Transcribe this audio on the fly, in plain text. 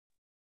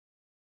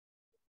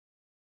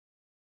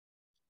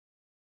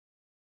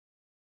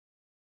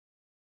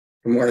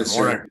Good morning, Good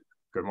morning. sir.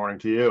 Good morning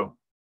to you.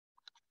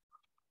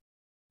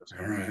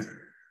 All right.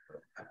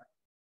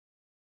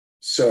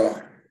 So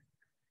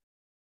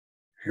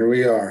here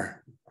we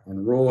are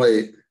on Rule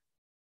 8.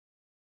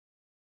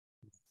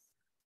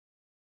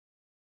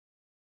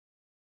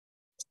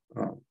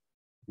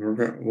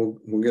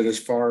 We'll get as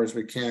far as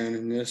we can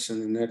in this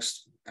in the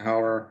next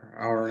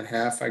hour and a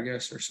half, I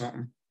guess, or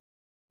something.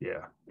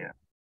 Yeah.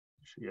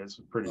 She has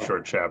a pretty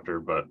short chapter,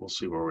 but we'll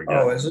see where we get.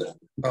 Oh, is it?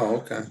 Oh,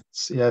 okay.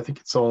 Yeah, I think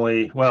it's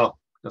only, well,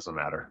 doesn't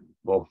matter.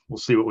 We'll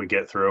see what we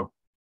get through.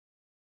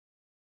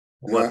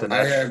 We'll let the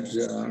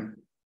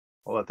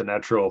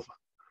natural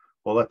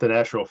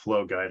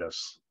flow guide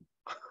us.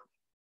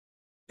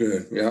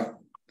 Good, yeah.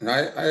 And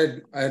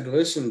I'd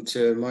listened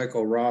to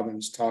Michael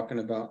Robbins talking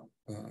about.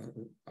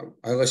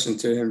 I listened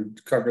to him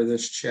cover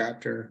this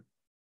chapter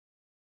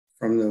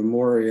from the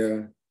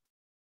Moria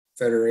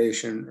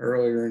Federation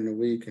earlier in the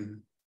week,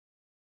 and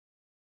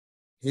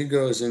he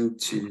goes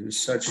into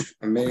such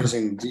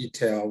amazing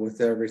detail with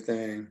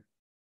everything.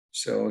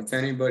 So if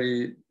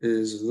anybody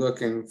is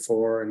looking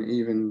for an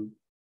even,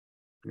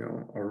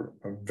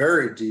 a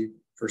very deep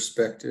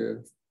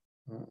perspective,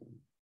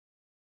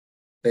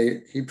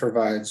 he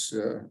provides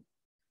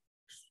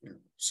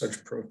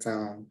such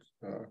profound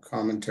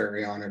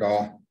commentary on it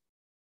all.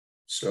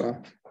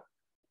 So,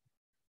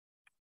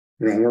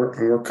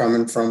 we're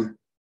coming from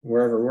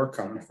wherever we're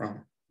coming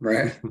from,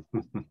 right?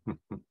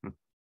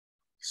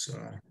 So,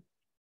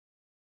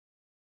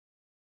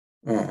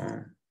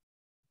 all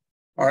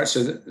right.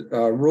 So,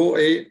 Rule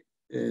 8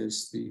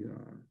 is the. You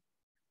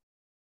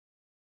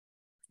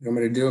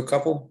want me to do a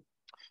couple?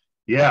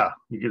 Yeah,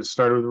 you get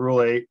started with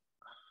Rule 8.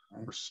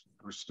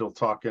 We're still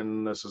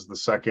talking. This is the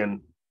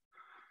second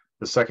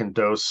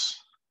dose,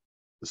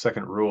 the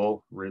second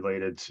rule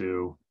related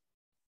to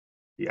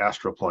the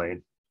astral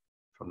plane.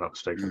 If I'm not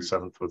mistaken, the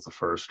seventh was the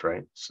first,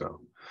 right?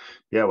 So,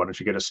 yeah, why don't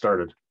you get us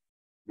started?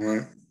 All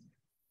right.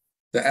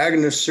 The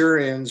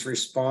Agnosurians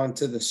respond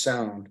to the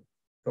sound.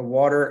 The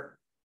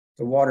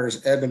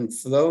waters ebb and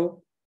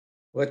flow.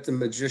 Let the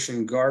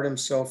magician guard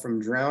himself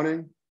from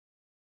drowning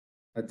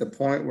at the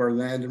point where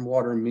land and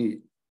water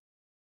meet.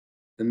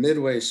 The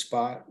midway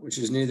spot, which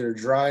is neither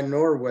dry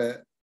nor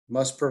wet,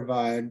 must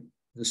provide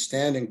the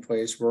standing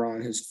place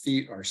whereon his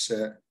feet are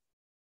set.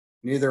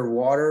 Neither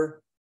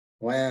water,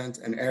 land,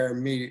 and air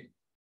meet.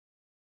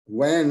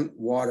 When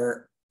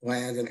water,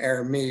 land, and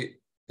air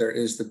meet, there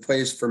is the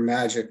place for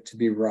magic to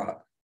be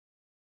wrought.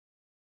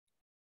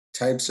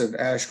 Types of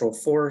astral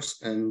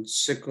force and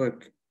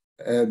cyclic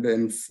ebb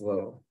and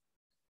flow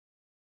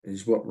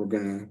is what we're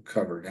going to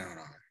cover down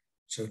on.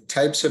 So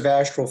types of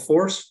astral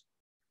force.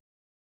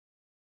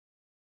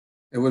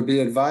 It would be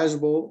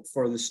advisable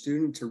for the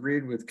student to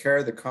read with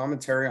care the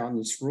commentary on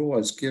this rule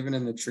as given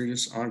in the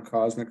Treatise on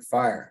Cosmic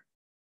Fire.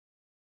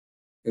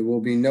 It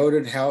will be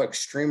noted how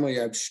extremely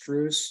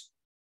abstruse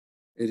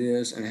it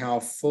is and how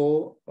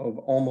full of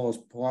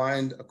almost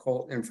blind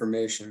occult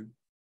information.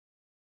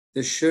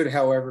 This should,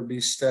 however,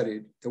 be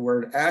studied. The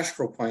word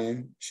astral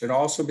plane should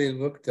also be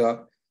looked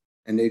up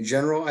and a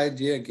general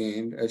idea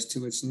gained as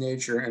to its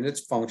nature and its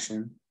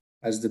function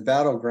as the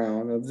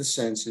battleground of the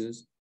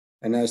senses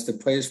and as the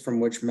place from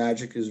which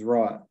magic is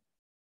wrought.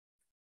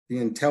 The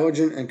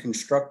intelligent and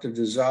constructive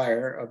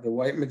desire of the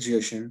white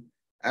magician,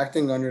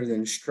 acting under the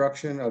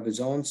instruction of his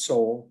own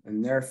soul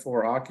and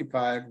therefore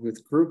occupied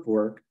with group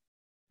work,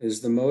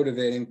 is the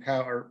motivating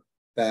power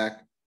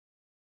back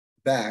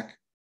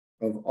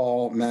of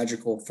all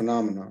magical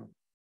phenomena.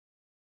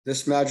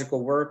 This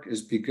magical work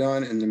is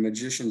begun in the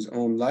magician's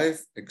own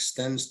life,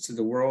 extends to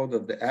the world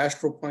of the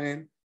astral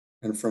plane,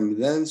 and from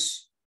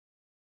thence,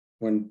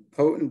 when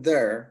potent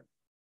there,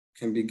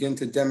 can begin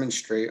to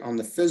demonstrate on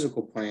the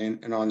physical plane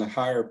and on the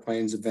higher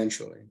planes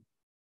eventually.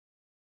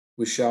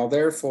 We shall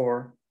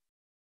therefore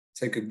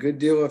take a good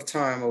deal of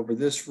time over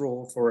this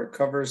rule, for it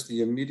covers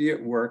the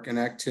immediate work and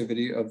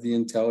activity of the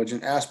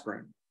intelligent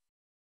aspirant.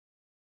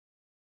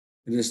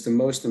 It is the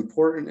most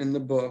important in the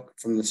book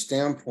from the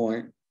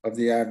standpoint of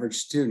the average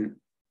student.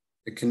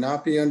 It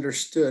cannot be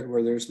understood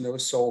where there's no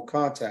soul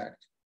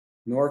contact,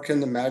 nor can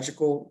the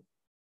magical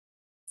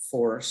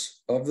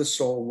force of the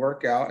soul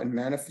work out in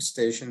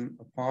manifestation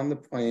upon the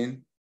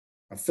plane,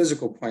 a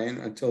physical plane,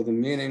 until the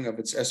meaning of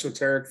its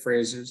esoteric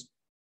phrases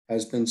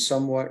has been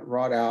somewhat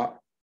wrought out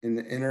in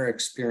the inner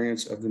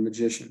experience of the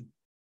magician.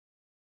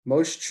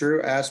 Most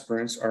true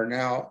aspirants are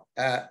now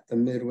at the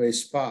midway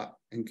spot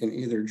and can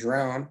either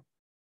drown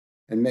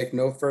and make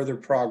no further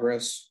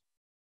progress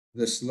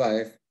this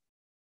life,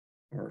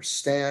 or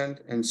stand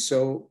and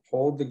so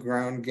hold the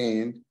ground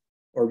gained,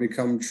 or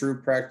become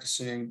true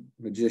practicing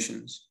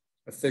magicians,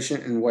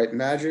 efficient in white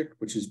magic,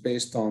 which is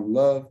based on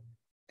love,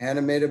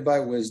 animated by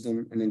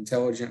wisdom, and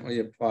intelligently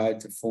applied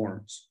to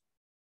forms.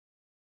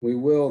 We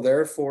will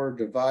therefore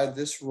divide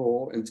this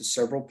rule into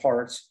several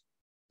parts,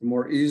 the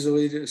more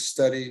easily to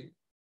study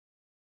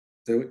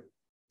it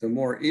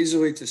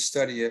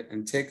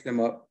and take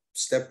them up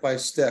step by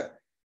step,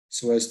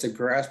 so as to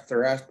grasp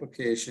their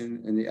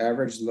application in the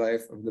average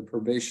life of the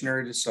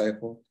probationary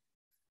disciple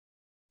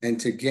and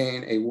to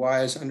gain a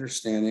wise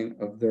understanding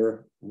of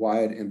their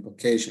wide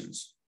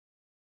implications.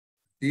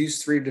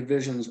 These three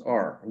divisions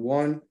are: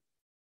 1,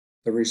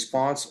 the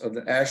response of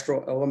the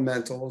astral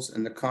elementals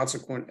and the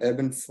consequent ebb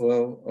and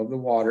flow of the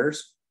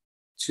waters;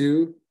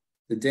 2,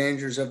 the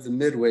dangers of the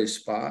midway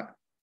spot,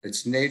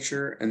 its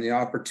nature and the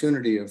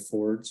opportunity it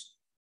affords;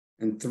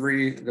 and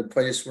 3, the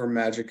place where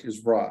magic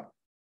is wrought.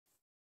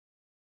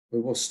 We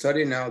will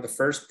study now the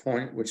first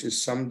point, which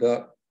is summed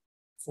up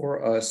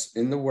for us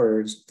in the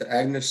words: the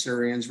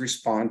Agnosurians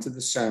respond to the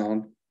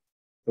sound,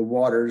 the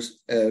waters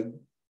ebb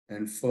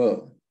and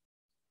flow.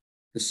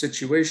 The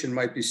situation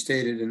might be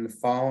stated in the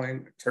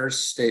following terse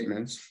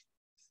statements.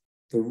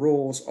 The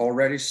rules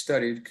already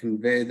studied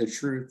convey the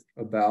truth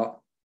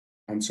about,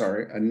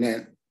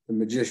 Anent, the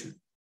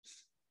magician.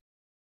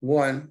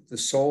 1, the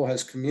soul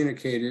has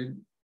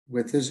communicated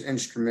with his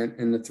instrument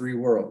in the three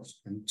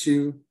worlds. And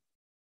 2,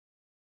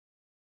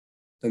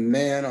 the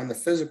man on the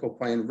physical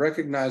plane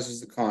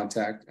recognizes the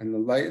contact, and the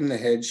light in the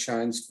head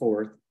shines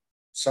forth,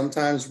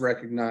 sometimes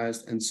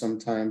recognized and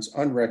sometimes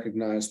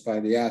unrecognized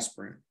by the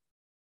aspirant.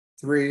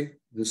 3,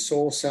 the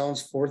soul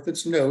sounds forth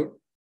its note.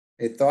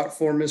 A thought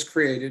form is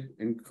created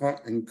in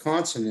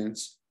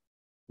consonance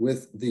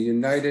with the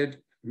united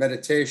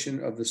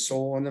meditation of the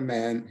soul and the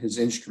man, his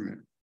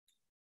instrument.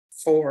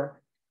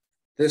 4,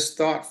 this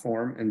thought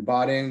form,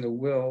 embodying the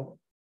will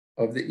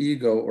of the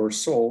ego or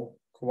soul,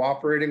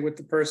 cooperating with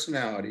the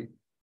personality,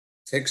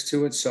 takes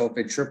to itself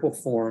a triple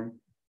form,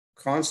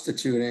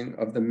 constituting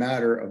of the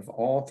matter of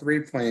all three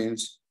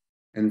planes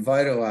and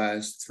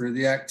vitalized through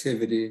the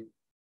activity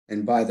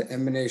and by the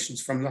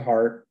emanations from the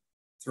heart,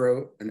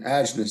 throat, and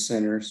ajna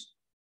centers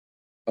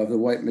of the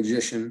white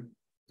magician,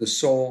 the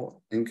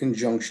soul in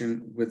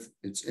conjunction with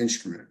its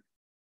instrument.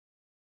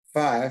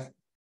 5,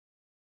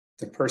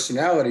 the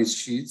personality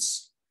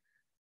sheets,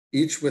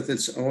 each with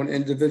its own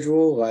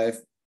individual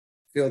life,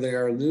 feel they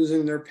are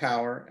losing their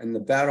power, and the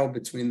battle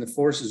between the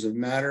forces of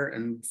matter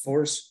and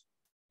force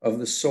of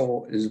the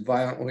soul is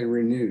violently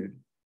renewed.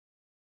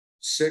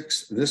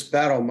 6, this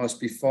battle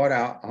must be fought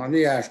out on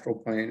the astral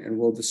plane and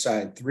will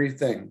decide 3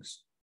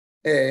 things.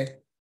 A,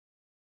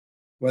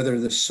 whether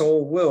the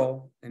soul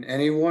will, in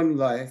any one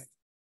life,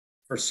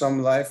 for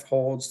some life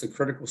holds the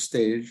critical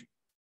stage,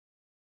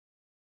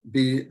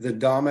 be the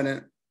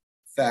dominant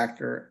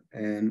factor,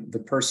 and the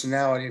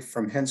personality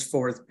from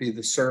henceforth be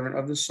the servant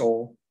of the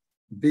soul.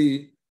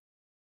 B,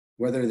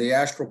 whether the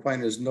astral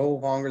plane is no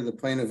longer the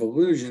plane of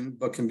illusion,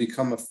 but can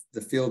become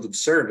the field of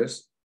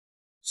service.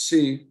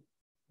 C,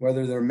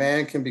 whether their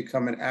man can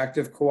become an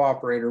active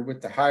cooperator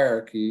with the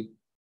hierarchy,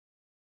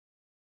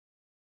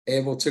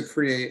 able to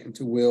create and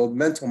to wield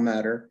mental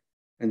matter,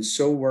 and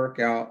so work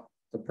out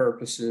the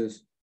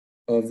purposes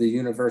of the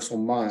universal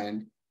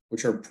mind,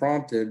 which are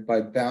prompted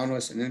by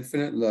boundless and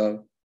infinite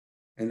love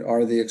and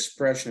are the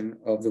expression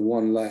of the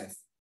one life.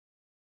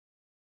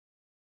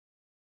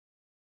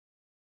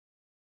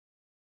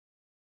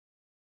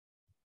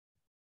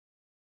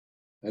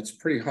 That's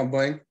pretty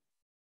humbling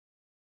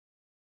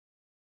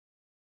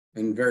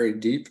and very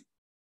deep.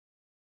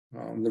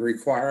 The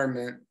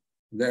requirement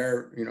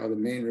there, the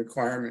main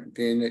requirement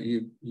being that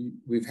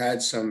we've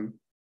had some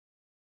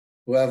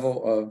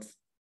level of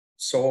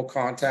soul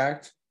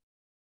contact.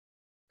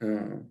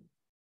 And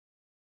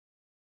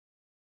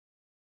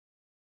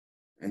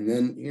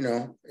then,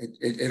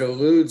 it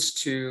alludes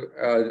to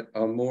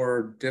a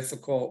more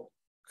difficult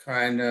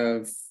kind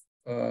of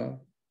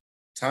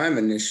time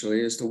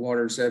initially as the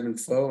waters ebb and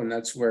flow, and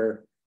that's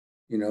where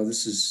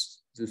this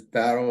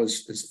battle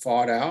is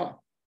fought out,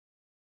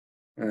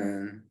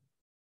 and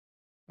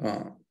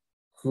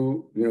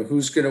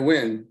who's going to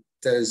win?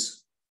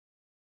 Does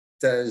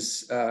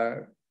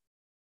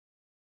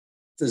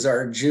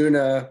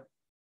Arjuna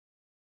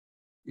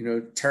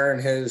turn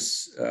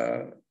his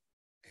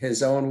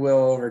own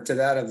will over to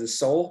that of the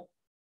soul,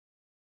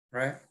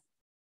 right?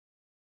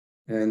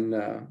 And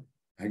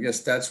I guess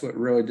that's what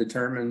really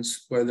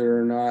determines whether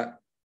or not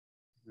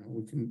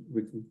we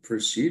can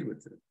proceed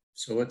with it.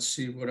 So let's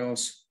see what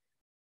else.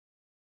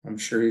 I'm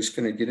sure he's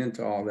going to get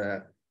into all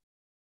that.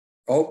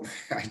 Oh,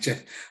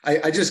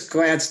 I just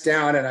glanced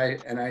down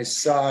and I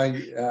saw.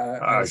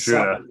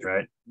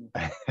 Right.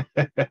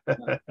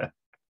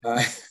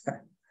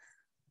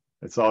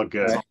 It's all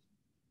good.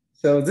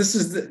 So this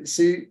is this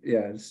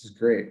is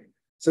great.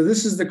 So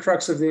this is the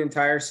crux of the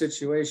entire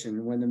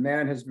situation. When the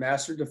man has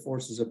mastered the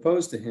forces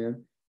opposed to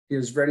him, he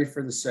is ready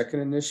for the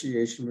second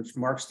initiation, which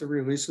marks the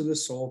release of the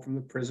soul from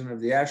the prison of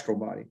the astral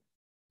body.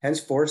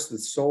 Henceforth, the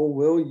soul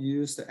will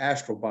use the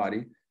astral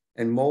body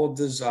and mold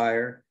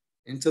desire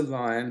into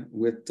line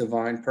with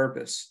divine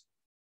purpose.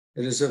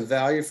 It is of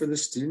value for the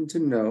student to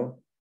know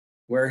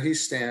where he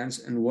stands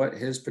and what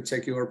his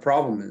particular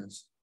problem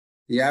is.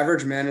 The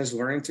average man is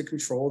learning to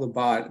control the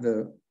body,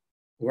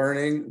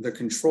 learning the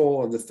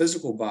control of the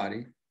physical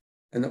body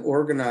and the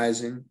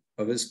organizing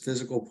of his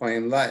physical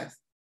plane life.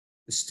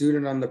 The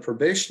student on the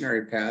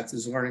probationary path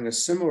is learning a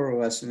similar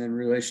lesson in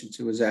relation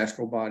to his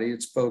astral body,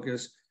 its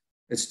focus,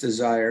 its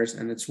desires,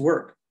 and its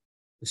work.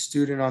 The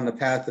student on the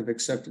path of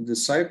accepted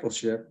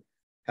discipleship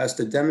has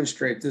to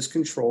demonstrate this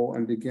control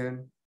and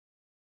begin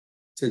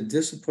to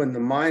discipline the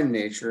mind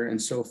nature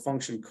and so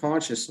function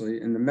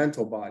consciously in the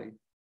mental body.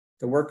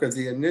 The work of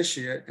the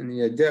initiate and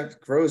the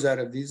adept grows out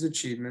of these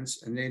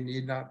achievements, and they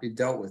need not be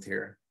dealt with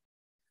here.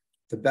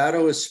 The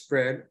battle is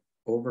spread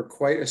over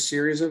quite a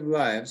series of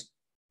lives,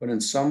 but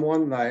in some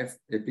one life,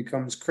 it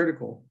becomes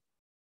critical.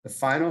 The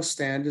final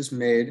stand is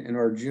made, and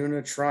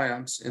Arjuna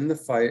triumphs in the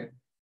fight,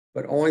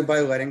 but only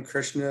by letting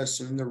Krishna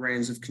assume the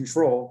reins of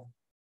control,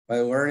 by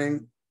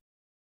learning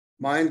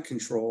mind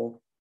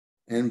control,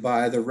 and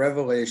by the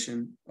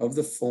revelation of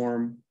the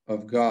form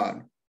of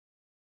God,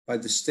 by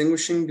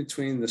distinguishing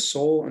between the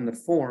soul and the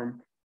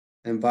form,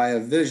 and by a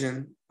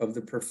vision of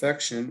the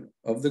perfection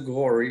of the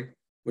glory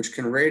which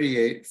can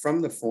radiate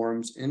from the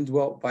forms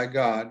indwelt by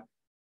God.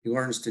 He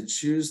learns to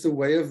choose the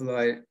way of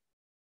light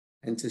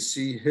and to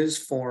see his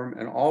form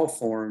and all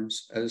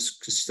forms as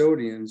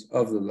custodians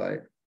of the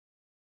light.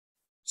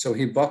 So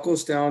he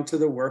buckles down to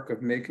the work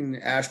of making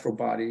the astral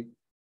body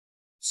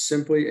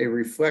simply a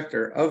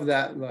reflector of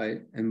that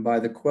light, and by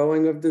the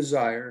quelling of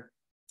desire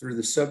through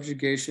the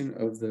subjugation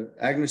of the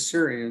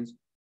Agnosurians,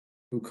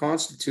 who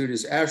constitute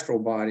his astral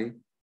body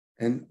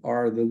and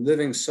are the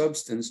living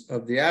substance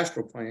of the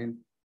astral plane,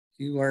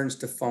 he learns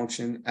to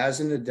function as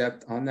an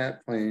adept on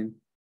that plane,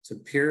 to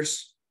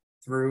pierce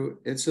through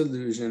its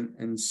illusion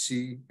and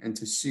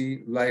to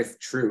see life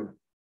true.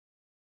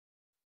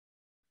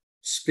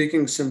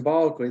 Speaking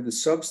symbolically, the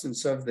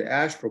substance of the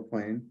astral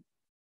plane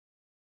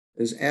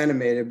is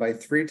animated by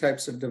three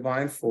types of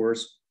divine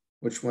force,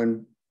 which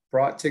when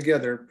brought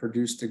together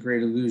produce the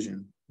great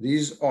illusion.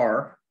 These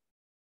are,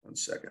 one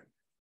second.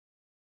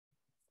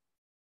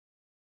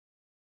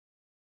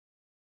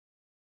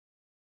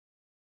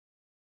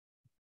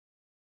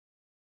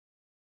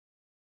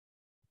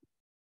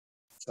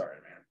 Sorry,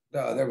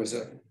 man.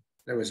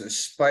 There was a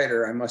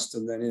spider. I must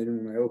have been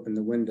in when I opened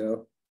the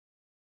window.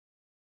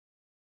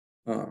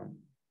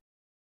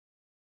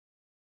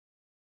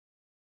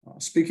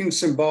 Speaking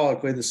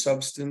symbolically, the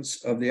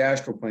substance of the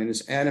astral plane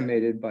is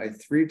animated by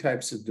three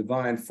types of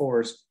divine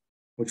force,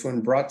 which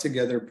when brought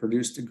together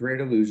produce the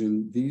great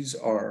illusion. These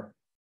are,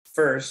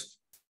 first,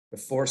 the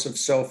force of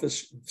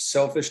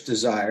selfish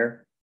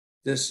desire.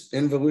 This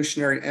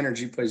involutionary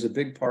energy plays a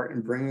big part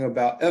in bringing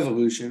about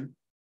evolution,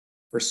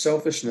 for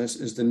selfishness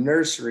is the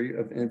nursery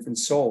of infant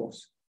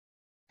souls.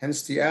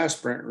 Hence, the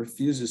aspirant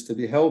refuses to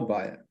be held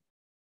by it.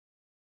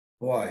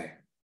 Boy,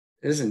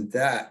 isn't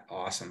that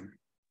awesome?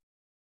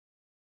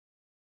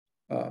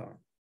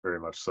 Very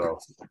much so.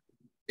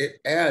 It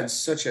adds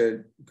such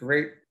a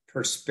great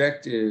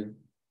perspective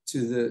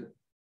to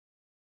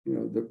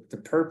the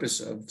purpose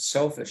of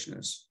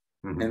selfishness,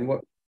 and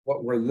what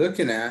we're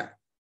looking at,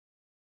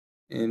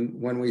 and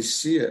when we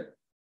see it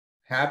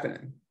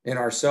happening in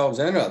ourselves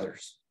and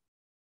others.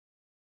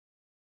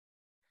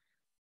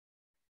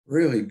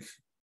 Really,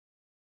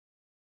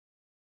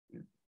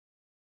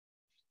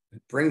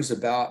 it brings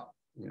about,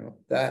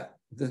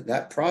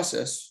 that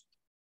process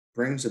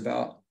brings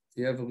about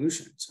the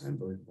evolution. It's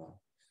unbelievable.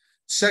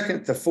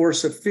 Second, the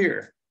force of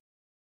fear.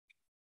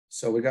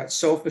 So we got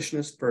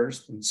selfishness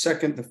first, and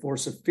second, the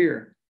force of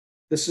fear.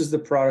 This is the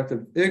product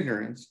of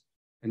ignorance,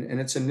 and in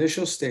its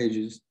initial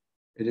stages,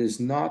 it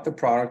is not the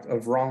product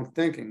of wrong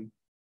thinking.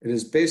 It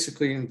is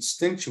basically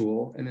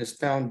instinctual and is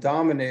found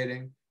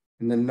dominating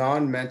in the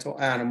non-mental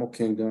animal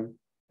kingdom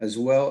as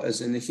well as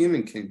in the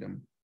human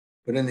kingdom.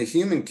 But in the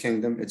human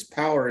kingdom, its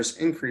power is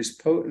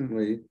increased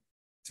potently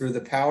through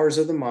the powers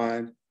of the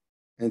mind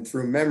and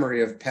through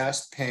memory of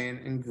past pain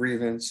and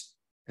grievance,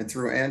 and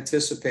through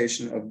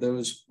anticipation of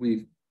those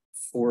we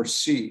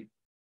foresee.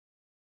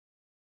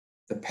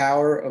 The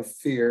power of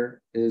fear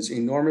is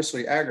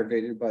enormously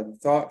aggravated by the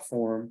thought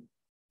form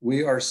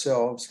we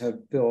ourselves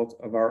have built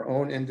of our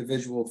own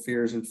individual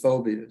fears and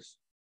phobias.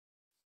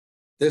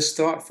 This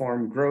thought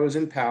form grows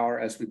in power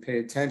as we pay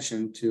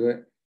attention to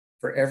it,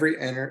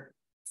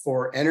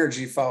 for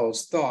energy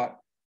follows thought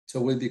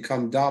till we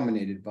become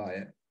dominated by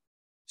it.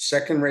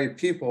 Second-rate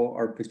people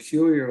are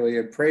peculiarly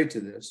a prey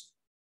to this.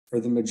 For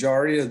the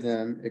majority of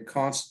them, it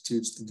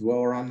constitutes the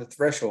dweller on the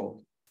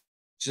threshold,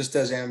 just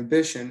as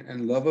ambition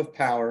and love of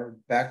power,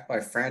 backed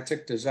by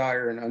frantic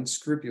desire and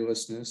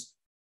unscrupulousness,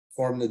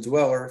 form the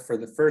dweller for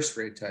the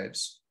first-rate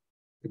types.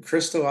 The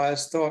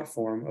crystallized thought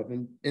form of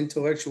an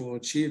intellectual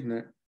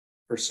achievement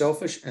for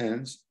selfish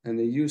ends and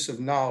the use of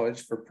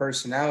knowledge for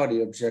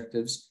personality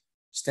objectives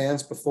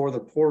stands before the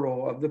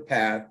portal of the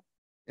path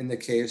in the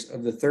case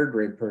of the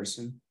third-rate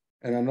person,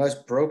 and unless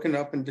broken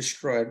up and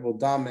destroyed, will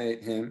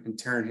dominate him and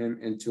turn him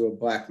into a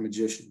black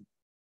magician.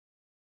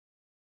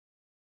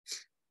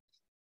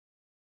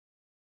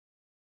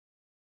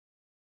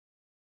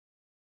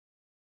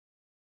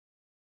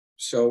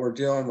 So we're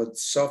dealing with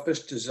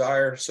selfish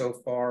desire so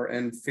far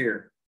and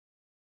fear.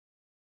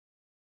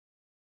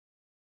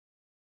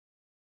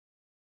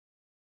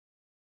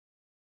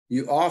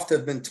 You oft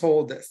have been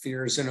told that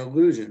fear is an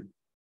illusion,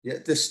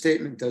 yet this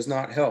statement does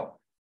not help.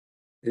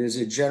 It is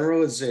a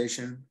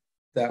generalization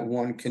that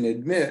one can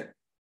admit,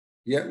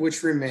 yet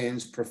which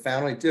remains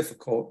profoundly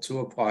difficult to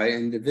apply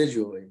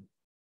individually.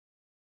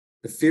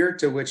 The fear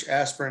to which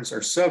aspirants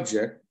are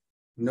subject,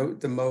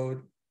 note the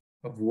mode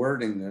of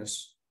wording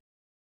this,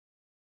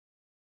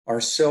 are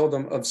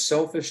seldom of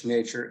selfish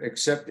nature,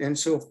 except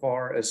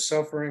insofar as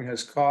suffering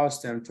has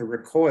caused them to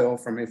recoil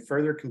from a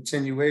further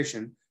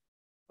continuation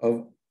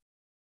of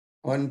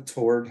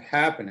untoward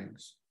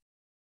happenings.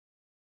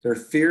 Their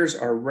fears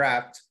are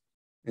wrapped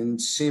in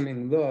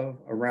seeming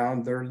love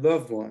around their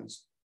loved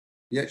ones.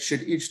 Yet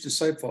should each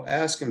disciple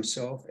ask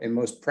himself a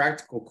most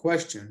practical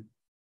question: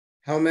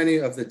 how many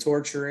of the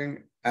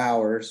torturing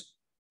hours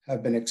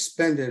have been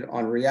expended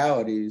on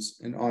realities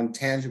and on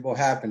tangible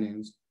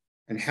happenings,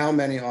 and how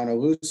many on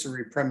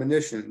illusory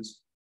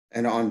premonitions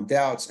and on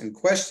doubts and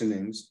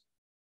questionings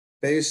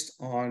based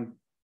on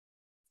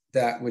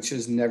that which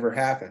has never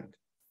happened?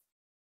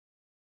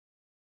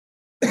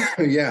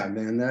 Yeah,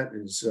 man, that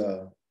is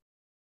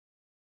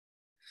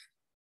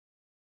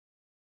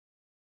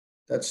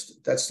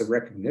that's the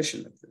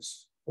recognition of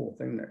this whole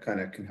thing that kind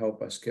of can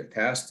help us get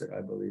past it,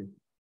 I believe.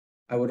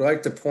 I would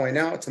like to point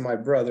out to my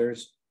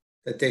brothers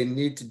that they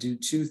need to do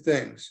two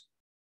things: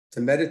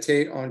 to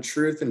meditate on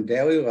truth in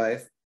daily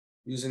life,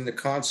 using the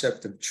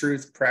concept of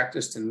truth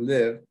practiced and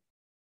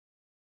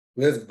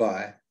lived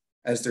by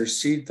as their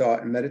seed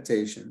thought and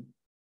meditation.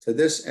 To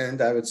this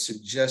end, I would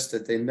suggest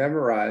that they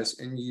memorize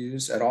and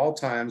use at all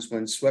times,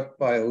 when swept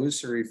by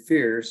illusory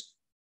fears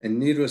and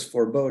needless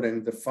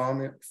foreboding,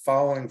 the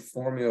following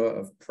formula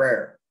of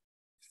prayer: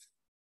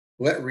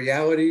 let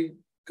reality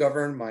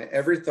govern my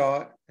every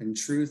thought, and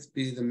truth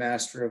be the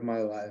master of my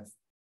life.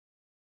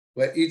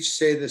 Let each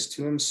say this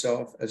to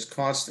himself as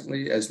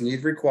constantly as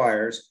need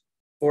requires,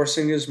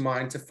 forcing his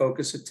mind to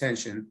focus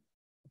attention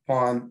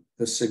upon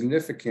the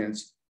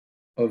significance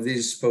of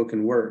these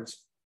spoken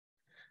words.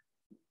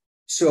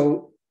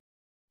 So,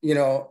 you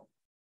know,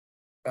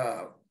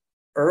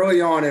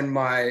 early on in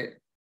my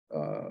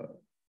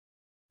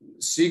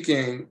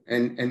seeking,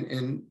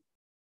 and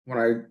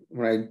when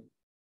I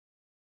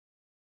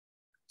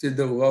did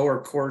the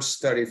lower course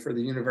study for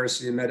the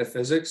University of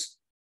Metaphysics,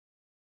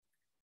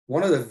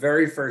 one of the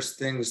very first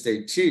things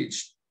they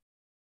teach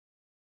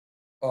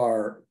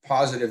are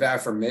positive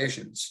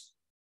affirmations.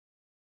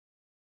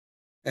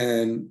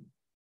 And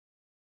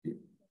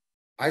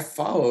I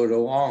followed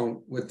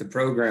along with the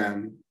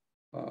program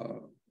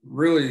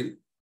really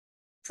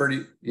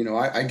pretty,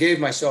 I gave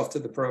myself to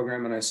the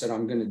program and I said,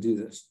 I'm going to do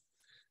this.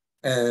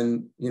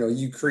 And,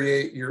 you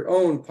create your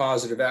own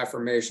positive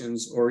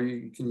affirmations, or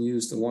you can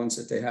use the ones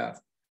that they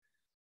have.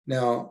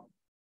 Now,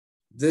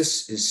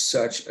 this is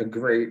such a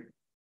great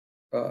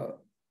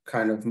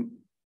kind of,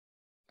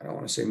 I don't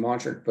want to say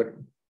mantra,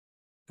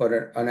 but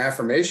an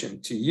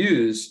affirmation to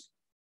use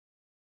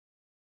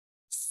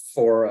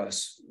for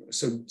us.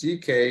 So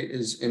DK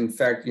is, in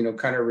fact,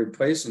 kind of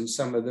replacing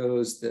some of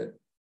those that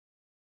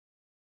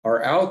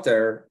are out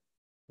there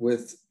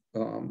with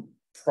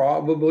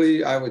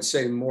probably, I would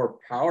say, more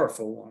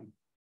powerful one,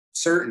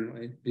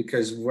 certainly,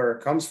 because of where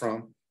it comes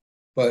from.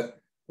 But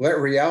let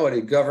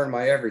reality govern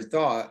my every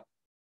thought,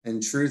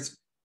 and truth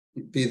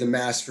be the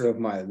master of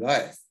my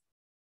life.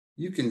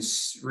 You can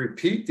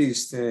repeat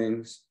these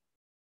things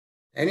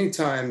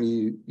anytime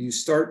you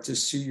start to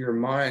see your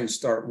mind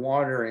start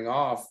wandering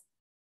off,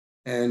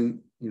 and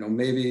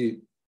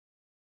maybe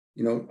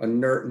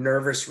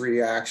nervous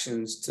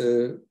reactions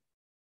to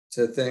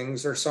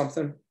things or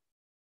something.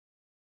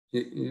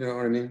 You know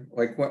what I mean?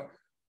 Like,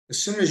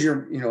 as soon as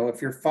you're,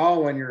 if you're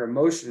following your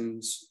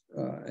emotions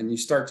and you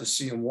start to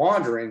see them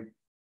wandering,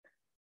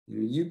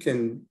 you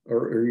can,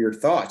 or your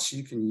thoughts,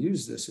 you can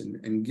use this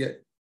and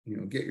get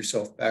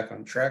yourself back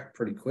on track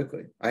pretty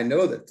quickly. I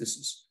know that this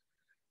is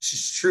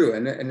true.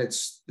 And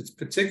it's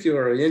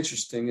particularly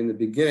interesting in the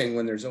beginning,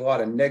 when there's a lot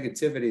of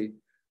negativity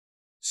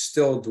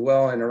still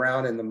dwelling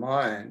around in the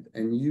mind,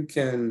 and you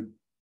can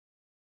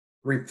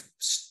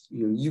replace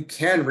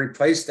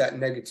that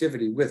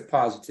negativity with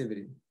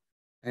positivity.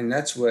 And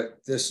that's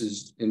what this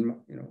is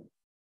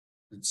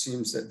it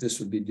seems that this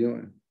would be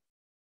doing.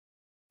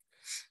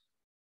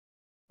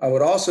 I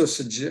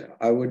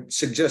would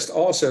suggest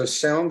also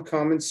sound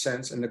common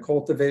sense and the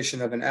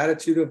cultivation of an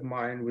attitude of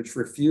mind which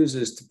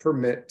refuses to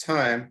permit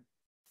time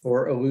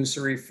for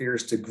illusory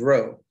fears to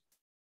grow.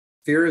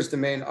 Fear is the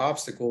main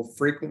obstacle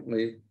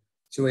frequently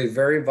to a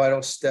very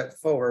vital step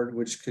forward,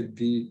 which could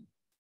be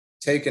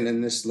taken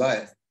in this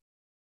life,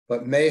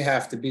 but may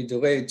have to be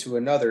delayed to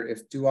another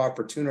if due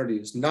opportunity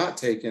is not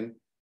taken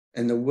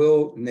and the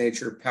will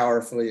nature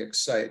powerfully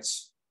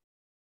excites.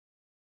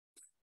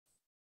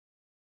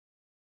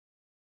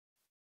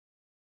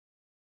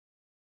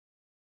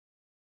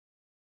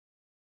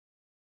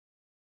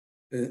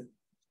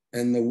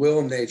 And the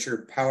will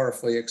nature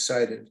powerfully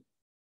excited.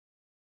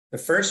 The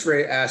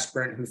first-rate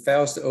aspirant who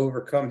fails to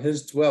overcome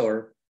his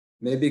dweller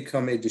may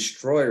become a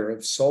destroyer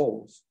of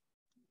souls,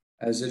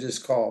 as it is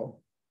called,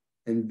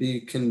 and be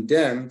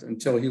condemned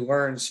until he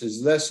learns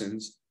his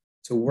lessons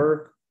to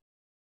work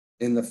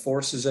in the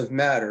forces of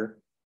matter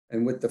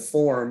and with the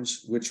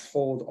forms which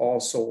hold all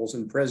souls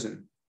in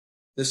prison.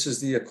 This is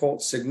the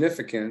occult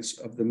significance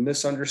of the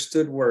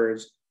misunderstood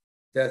words,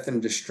 death and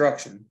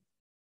destruction.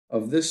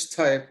 Of this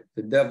type,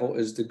 the devil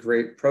is the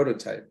great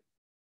prototype.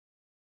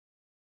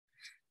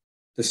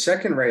 The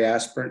second ray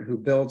aspirant who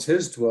builds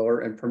his dweller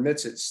and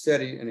permits it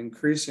steady and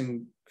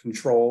increasing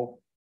control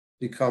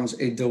becomes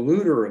a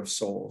deluder of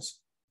souls.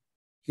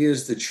 He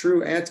is the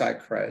true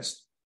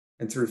Antichrist,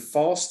 and through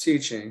false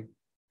teaching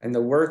and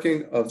the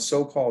working of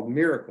so-called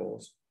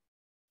miracles,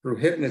 through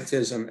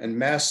hypnotism and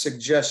mass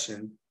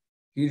suggestion,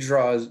 he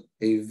draws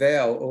a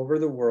veil over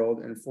the world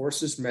and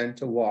forces men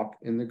to walk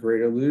in the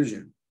great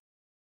illusion.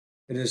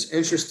 It is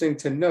interesting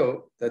to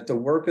note that the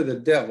work of the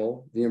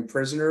devil, the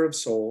imprisoner of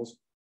souls,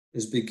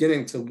 is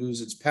beginning to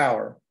lose its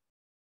power.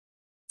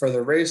 For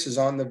the race is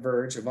on the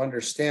verge of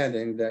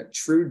understanding that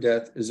true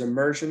death is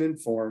immersion in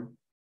form,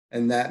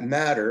 and that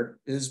matter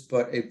is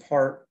but a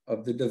part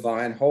of the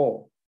divine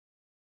whole.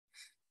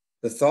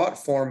 The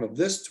thought form of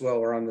this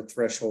dweller on the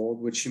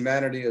threshold, which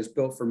humanity has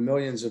built for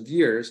millions of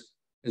years,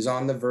 is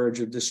on the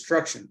verge of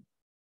destruction.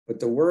 But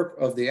the work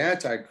of the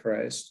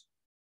Antichrist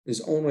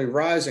is only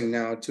rising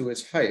now to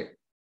its height,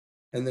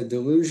 and the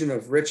delusion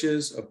of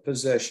riches, of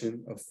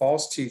possession, of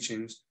false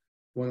teachings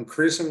will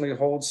increasingly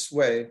hold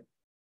sway,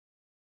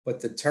 but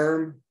the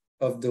term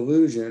of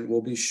delusion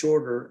will be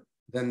shorter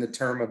than the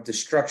term of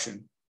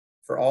destruction,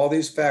 for all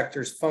these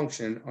factors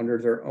function under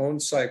their own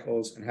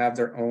cycles and have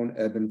their own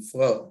ebb and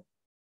flow.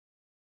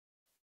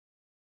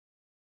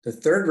 The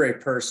third ray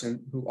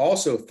person, who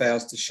also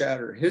fails to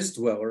shatter his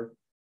dweller,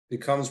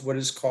 becomes what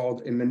is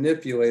called a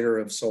manipulator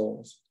of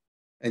souls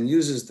and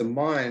uses the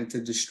mind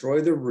to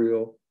destroy the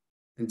real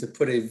and to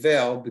put a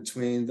veil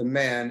between the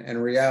man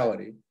and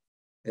reality.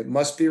 It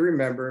must be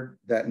remembered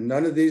that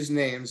none of these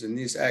names and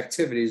these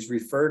activities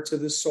refer to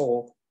the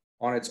soul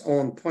on its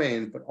own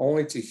plane, but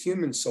only to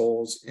human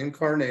souls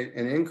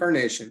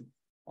incarnation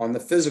on the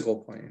physical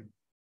plane.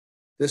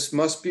 This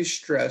must be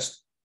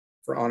stressed,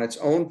 for on its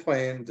own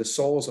plane, the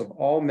souls of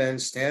all men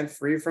stand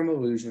free from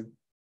illusion,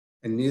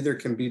 and neither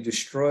can be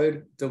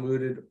destroyed,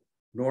 diluted,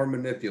 nor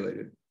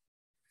manipulated.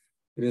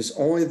 It is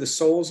only the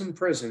souls in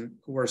prison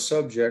who are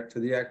subject to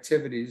the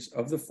activities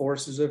of the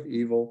forces of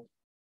evil,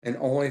 and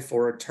only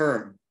for a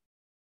term.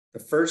 The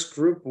first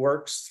group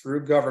works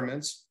through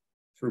governments,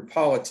 through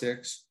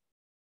politics,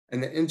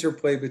 and the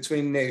interplay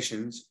between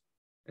nations,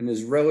 and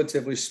is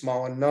relatively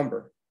small in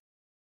number.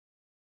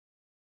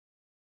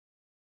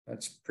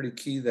 That's pretty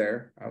key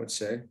there, I would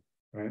say,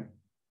 right?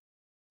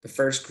 The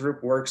first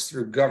group works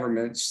through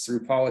governments,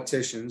 through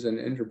politicians, and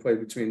the interplay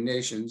between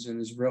nations, and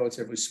is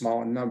relatively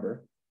small in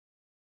number.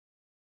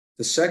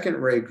 The second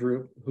ray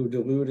group, who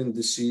delude and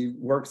deceive,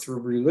 work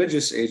through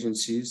religious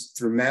agencies,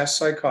 through mass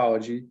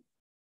psychology,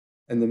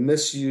 and the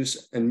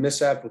misuse and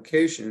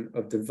misapplication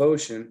of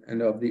devotion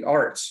and of the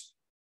arts.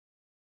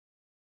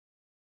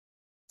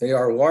 They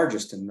are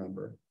largest in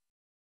number.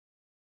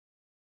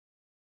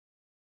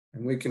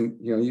 And we can,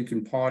 you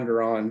can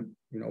ponder on,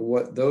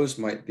 what those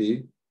might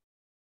be.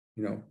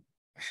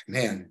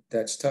 Man,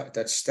 that's tough,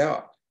 that's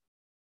stout.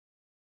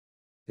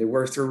 They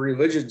work through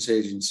religious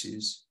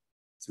agencies,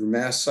 through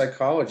mass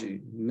psychology,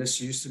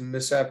 misuse and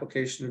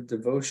misapplication of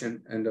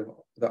devotion and of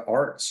the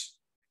arts.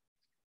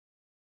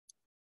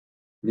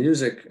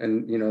 Music,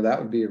 and that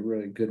would be a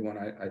really good one,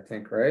 I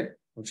think, right?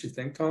 Don't you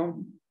think,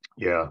 Tom?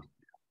 Yeah.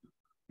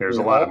 There's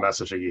a lot of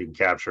messaging you can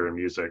capture in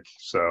music.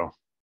 So,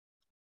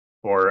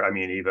 or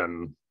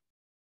even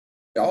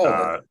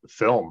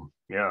film.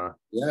 Yeah.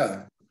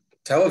 Yeah.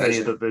 Television. Any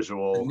of the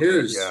visual. The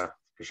news. Yeah,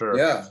 for sure.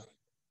 Yeah.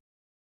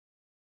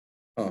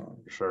 For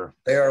sure.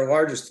 They are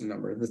largest in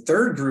number. The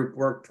third group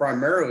work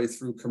primarily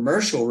through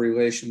commercial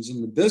relations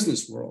in the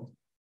business world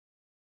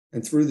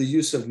and through the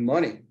use of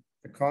money,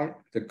 the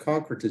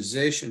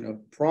concretization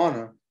of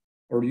prana,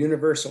 or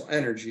universal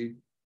energy,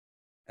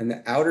 and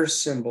the outer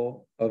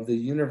symbol of the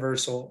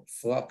universal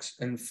flux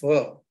and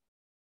flow.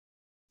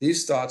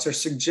 These thoughts are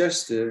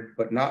suggestive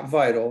but not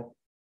vital,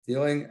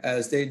 dealing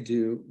as they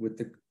do with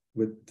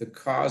the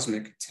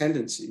cosmic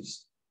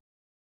tendencies.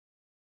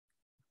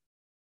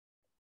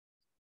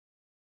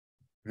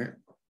 Right.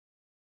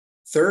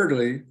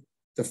 Thirdly,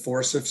 the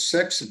force of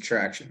sex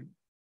attraction.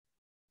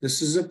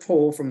 This is a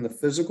pull from the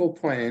physical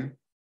plane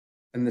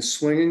and the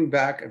swinging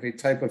back of a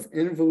type of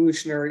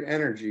involutionary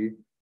energy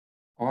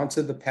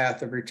onto the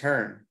path of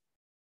return.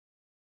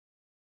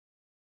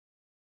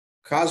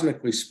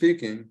 Cosmically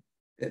speaking,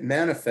 it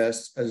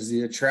manifests as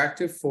the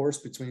attractive force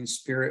between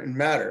spirit and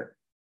matter.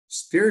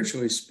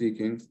 Spiritually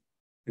speaking,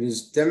 it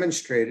is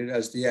demonstrated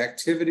as the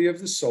activity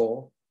of the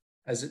soul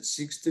as it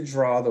seeks to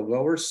draw the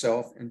lower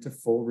self into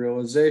full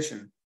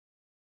realization.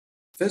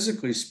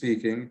 Physically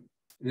speaking,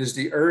 it is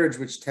the urge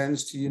which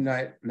tends to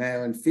unite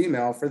male and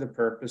female for the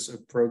purpose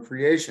of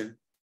procreation.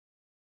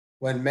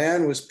 When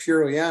man was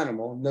purely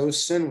animal, no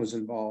sin was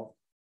involved.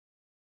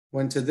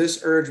 When to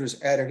this urge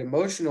was added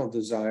emotional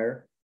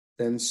desire,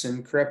 then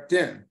sin crept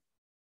in,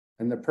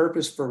 and the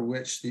purpose for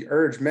which the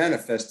urge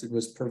manifested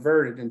was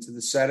perverted into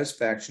the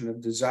satisfaction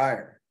of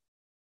desire.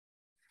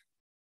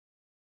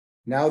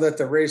 Now that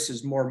the race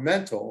is more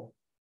mental,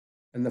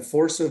 and the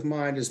force of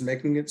mind is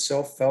making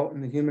itself felt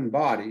in the human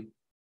body,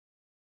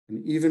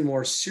 an even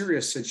more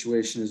serious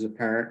situation is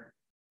apparent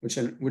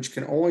which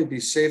can only be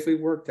safely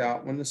worked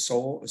out when the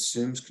soul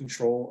assumes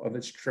control of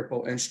its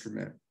triple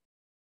instrument.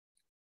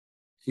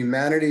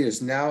 Humanity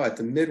is now at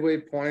the midway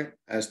point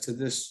as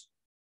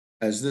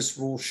this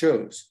rule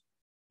shows.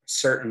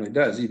 Certainly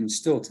does, even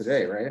still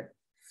today, right?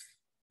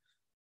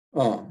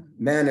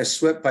 Man is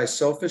swept by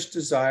selfish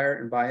desire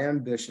and by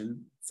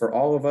ambition, for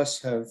all of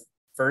us have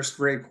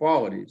first-rate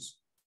qualities.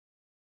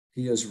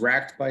 He is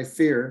racked by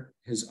fear,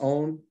 his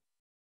own,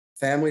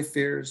 family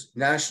fears,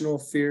 national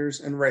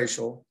fears, and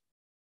racial,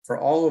 for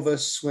all of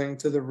us swing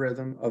to the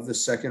rhythm of the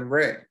second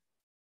ray.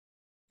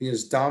 He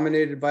is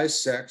dominated by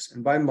sex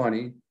and by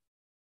money,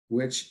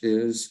 which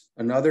is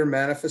another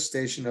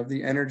manifestation of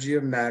the energy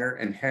of matter,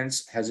 and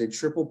hence has a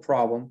triple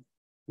problem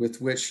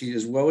with which he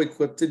is well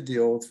equipped to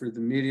deal through the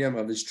medium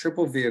of his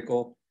triple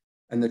vehicle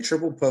and the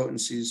triple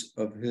potencies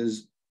of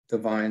his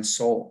divine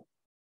soul.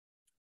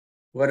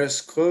 Let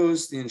us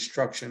close the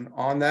instruction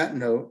on that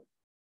note,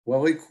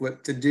 well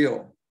equipped to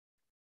deal.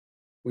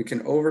 We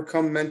can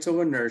overcome mental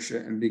inertia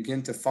and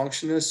begin to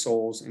function as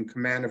souls in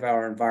command of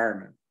our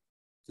environment.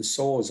 The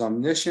soul is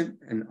omniscient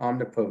and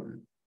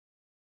omnipotent.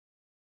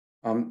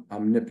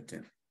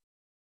 Omnipotent.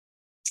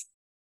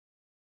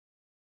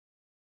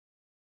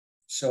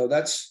 So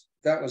that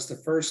was the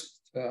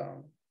first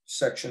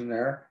section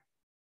there.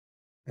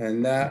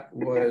 And that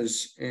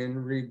was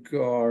in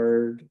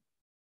regard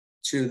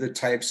to the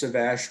types of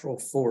astral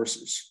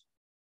forces.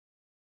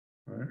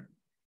 All right.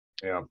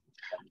 Yeah,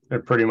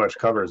 it pretty much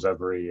covers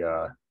pretty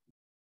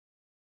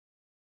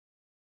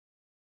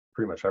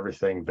much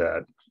everything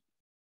that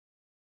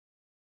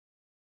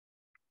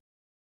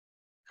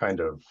kind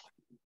of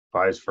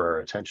vies for our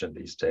attention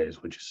these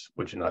days.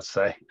 Would you not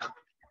say?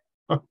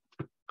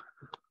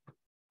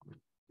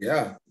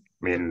 Yeah.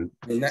 I mean,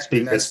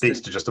 it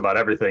speaks to just about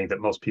everything that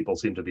most people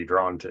seem to be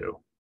drawn to.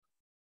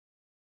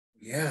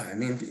 Yeah, I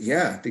mean,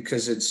 yeah,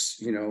 because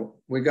it's,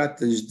 we got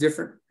these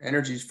different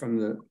energies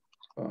from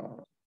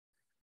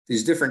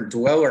these different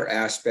dweller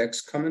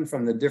aspects coming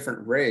from the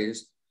different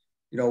rays.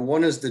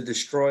 One is the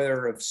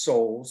destroyer of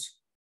souls.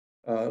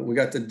 We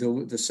got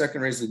the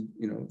second ray is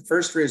the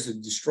first ray is the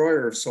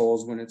destroyer of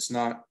souls when it's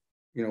not,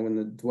 when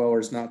the dweller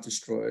is not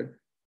destroyed.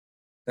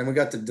 Then we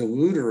got the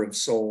deluder of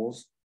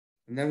souls.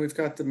 And then we've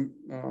got the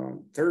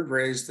third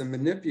ray is the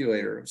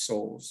manipulator of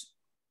souls.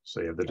 So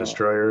you have the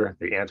destroyer,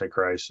 the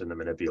antichrist, and the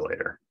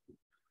manipulator.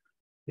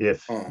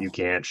 If you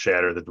can't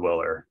shatter the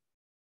dweller.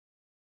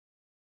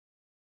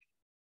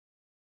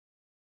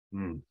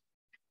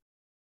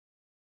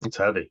 It's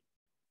heavy.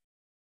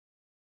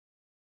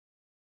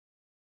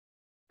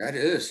 That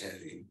is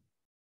heavy.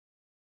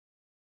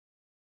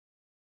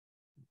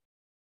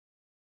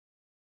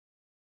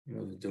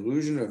 The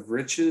delusion of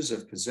riches,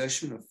 of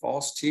possession, of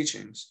false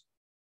teachings.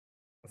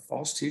 A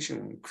false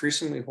teaching will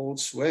increasingly hold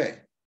sway.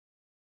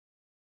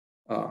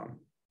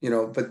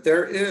 But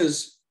there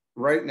is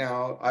right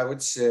now, I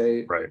would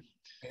say, right,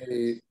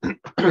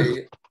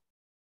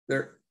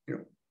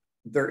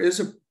 there is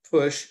a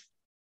push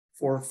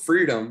for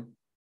freedom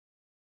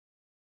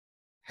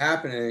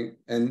happening,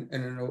 and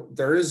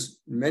there is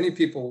many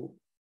people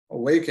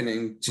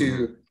awakening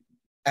to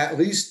at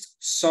least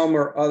some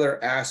or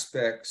other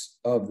aspects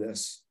of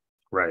this.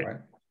 Right.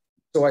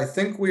 So I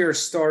think we are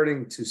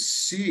starting to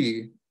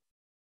see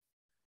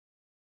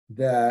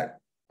that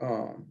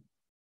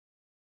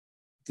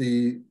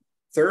the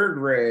third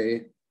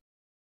ray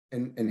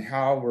and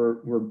how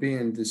we're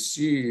being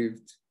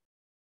deceived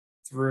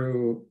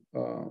through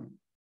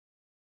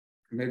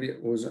maybe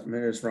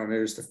it's wrong,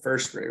 maybe it's the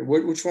first ray.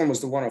 Which one was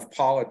the one of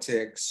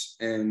politics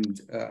and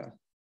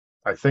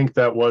I think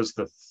that was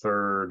the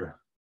third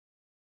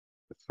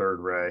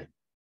ray.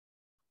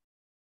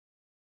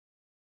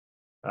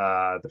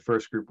 The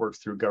first group works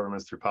through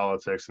governments, through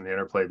politics, and the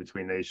interplay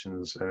between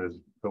nations, and is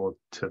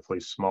relatively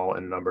small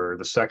in number.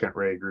 The second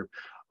ray group,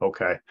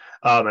 okay.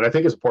 And I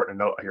think it's important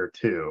to note here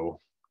too,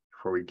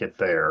 before we get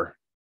there,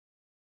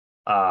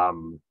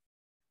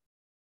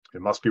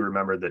 it must be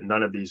remembered that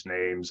none of these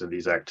names and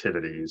these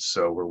activities,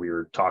 so where we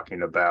were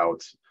talking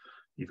about,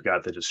 you've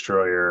got the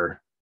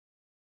destroyer,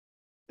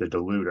 the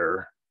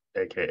deluder,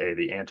 aka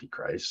the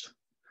antichrist,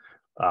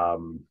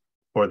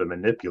 or the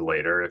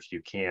manipulator, if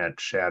you can't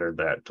shatter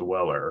that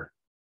dweller.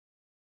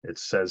 It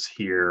says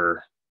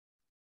here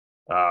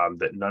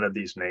that none of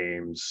these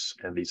names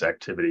and these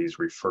activities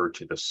refer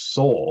to the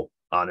soul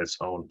on its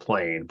own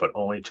plane, but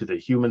only to the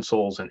human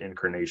souls and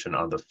incarnation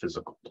on the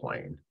physical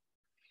plane.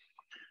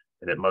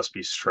 And it must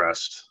be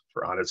stressed,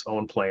 for on its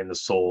own plane, the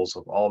souls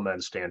of all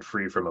men stand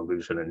free from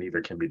illusion and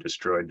neither can be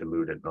destroyed,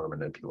 deluded, nor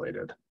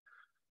manipulated.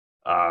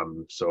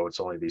 So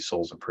it's only these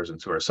souls of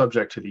prisons who are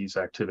subject to these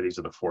activities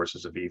of the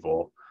forces of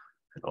evil,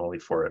 and only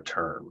for a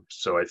term.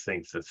 So I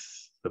think that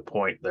the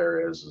point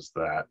there is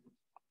that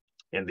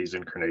in these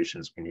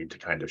incarnations, we need to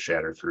kind of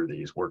shatter through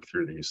these, work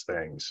through these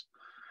things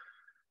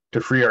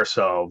to free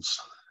ourselves.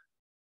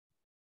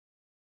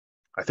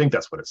 I think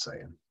that's what it's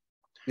saying.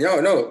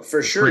 No,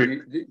 for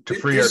sure. To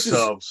free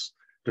ourselves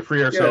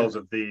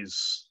of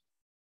these.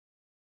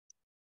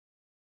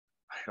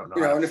 I don't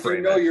know. And if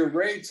you know your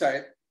ray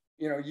type,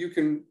 you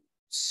can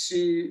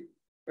see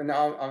But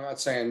now I'm not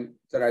saying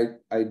that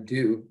I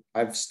do.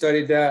 I've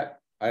studied that.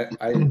 I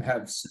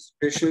have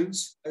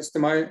suspicions as to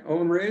my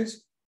own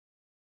rays.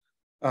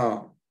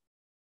 But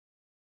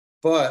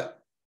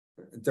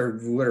they're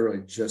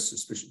literally just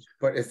suspicions.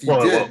 But if you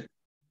did,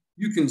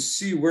 you can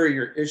see where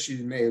your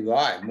issues may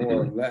lie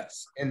more or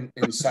less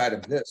inside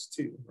of this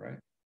too, right?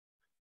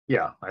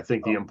 Yeah, I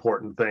think the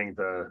important thing,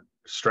 the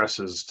stress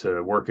is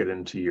to work it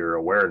into your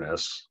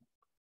awareness,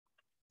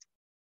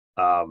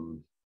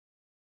 and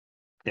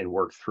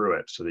work through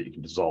it so that you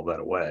can dissolve that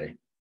away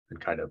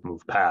and kind of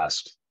move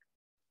past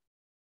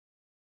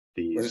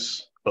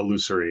these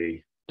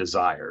illusory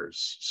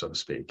desires, so to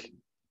speak.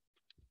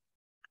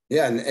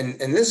 Yeah, and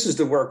this is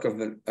the work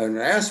of an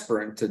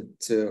aspirant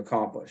to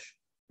accomplish.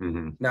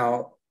 Mm-hmm.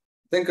 Now,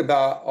 think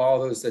about all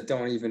those that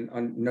don't even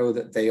know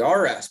that they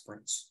are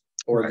aspirants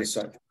or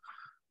disciples.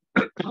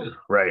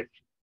 Right.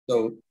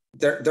 So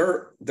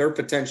they're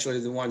potentially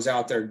the ones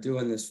out there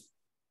doing this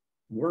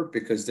work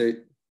because they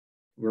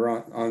were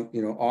on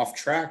off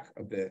track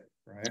a bit,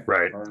 right?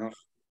 Right. Or not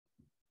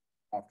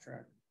off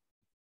track.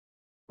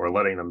 Or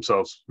letting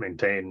themselves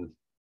maintain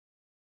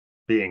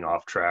being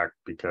off track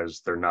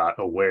because they're not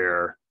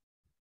aware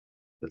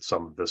that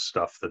some of this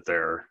stuff that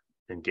they're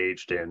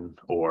engaged in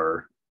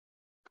or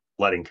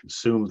letting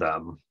consume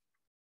them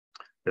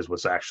is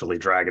what's actually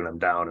dragging them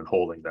down and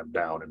holding them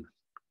down and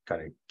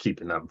kind of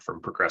keeping them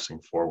from progressing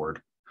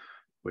forward,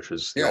 which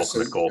is the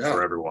ultimate goal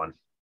for everyone.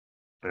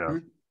 Yeah. Mm-hmm.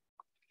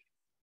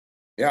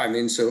 Yeah, I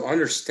mean, so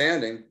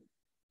understanding,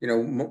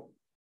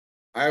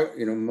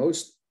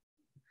 most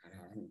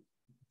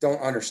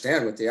don't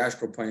understand what the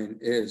astral plane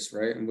is,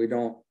 right? And we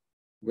don't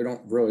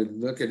really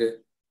look at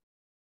it.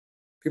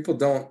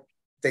 People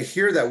they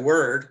hear that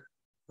word,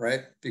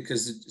 right?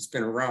 Because it's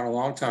been around a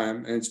long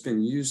time and it's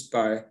been used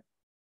by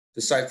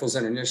disciples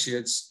and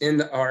initiates in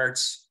the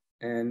arts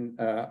and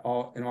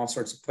all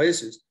sorts of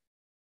places,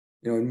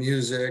 in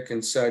music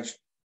and such.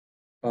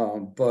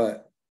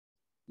 But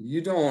we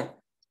don't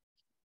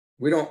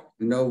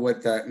know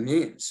what that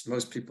means.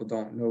 Most people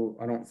don't know.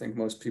 I don't think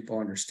most people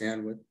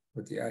understand what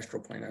the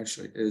astral plane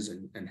actually is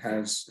and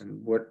has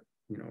and what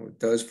it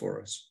does for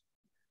us.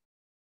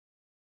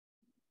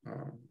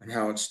 And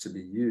how it's to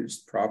be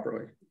used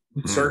properly.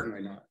 Mm-hmm.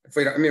 Certainly not. If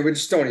we don't, we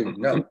just don't even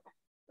know,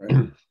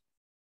 right?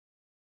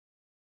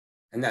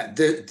 And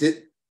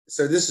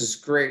so this is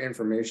great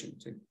information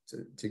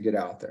to get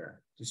out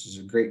there. This is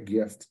a great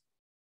gift.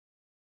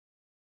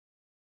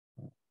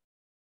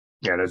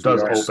 Yeah, and it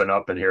does open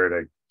up in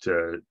here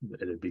to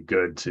it'd be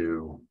good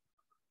to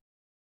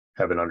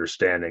have an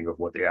understanding of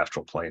what the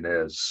astral plane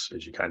is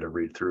as you kind of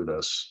read through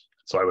this.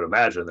 So I would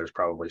imagine there's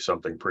probably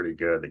something pretty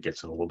good that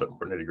gets in a little bit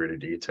more nitty-gritty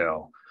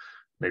detail.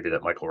 Maybe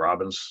that Michael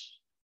Robbins,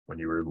 when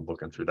you were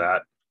looking through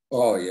that.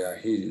 Oh yeah,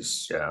 he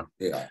goes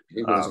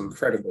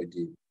incredibly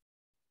deep.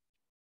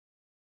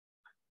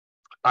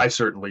 I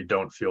certainly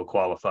don't feel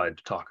qualified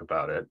to talk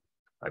about it.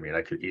 I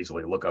could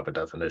easily look up a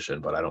definition,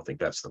 but I don't think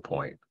that's the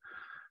point.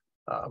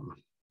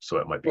 So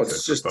it might be good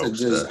for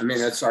folks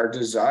it's our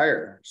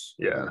desires.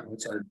 Yeah.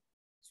 It's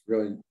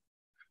really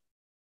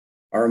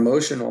our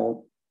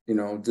emotional,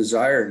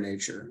 desire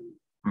nature.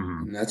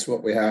 Mm-hmm. And that's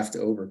what we have to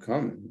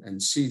overcome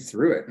and see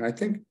through it. And I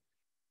think,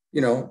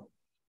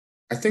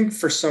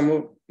 for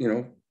some,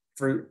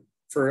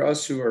 for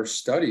us who are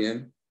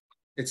studying,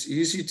 it's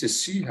easy to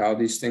see how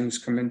these things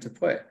come into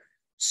play.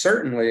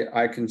 Certainly,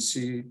 I can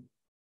see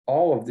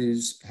all of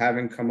these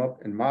having come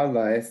up in my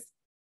life,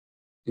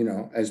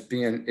 as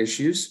being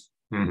issues.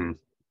 Mm-hmm.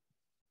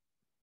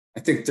 I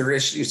think they're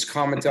issues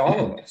common to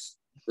all of us,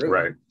 really.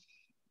 Right?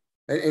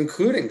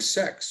 Including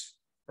sex,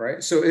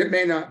 right? So it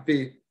may not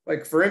be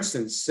like, for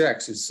instance,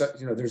 sex is,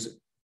 there's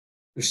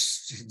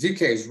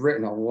DK's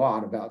written a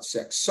lot about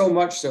sex, so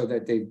much so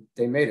that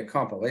they made a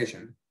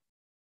compilation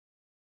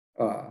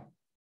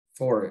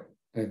for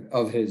it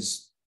of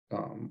his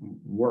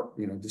work,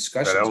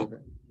 discussions of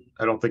it.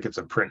 I don't think it's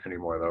in print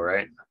anymore, though,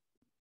 right?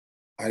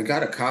 I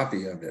got a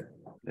copy of it.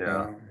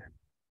 Yeah,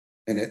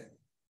 and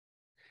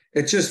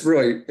it just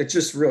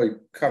really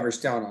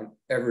covers down on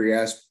every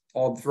aspect,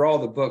 through all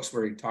the books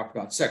where he talked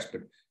about sex,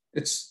 but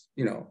it's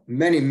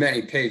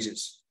many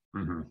pages.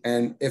 Mm-hmm.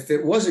 And if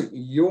it wasn't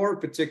your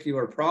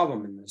particular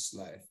problem in this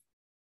life,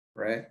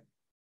 right,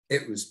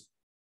 it was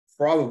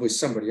probably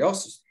somebody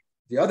else's,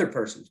 the other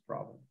person's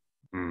problem.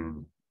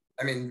 Mm.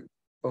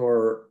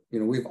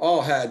 We've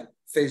all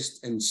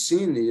faced and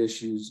seen the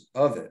issues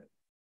of it,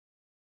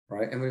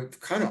 right? And we've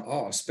kind of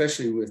all,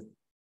 especially with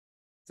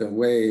the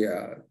way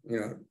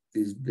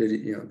these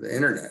video, the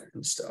internet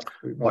and stuff.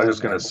 Well, I was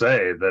just going to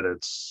say that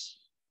it's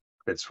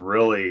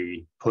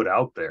really put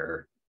out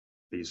there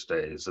these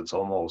days. It's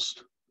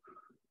almost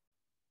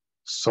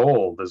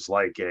sold as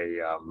like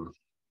a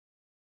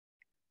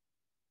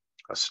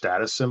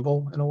status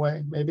symbol in a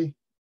way, maybe.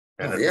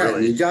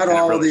 And you got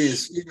all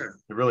these. It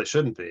really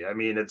shouldn't be.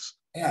 It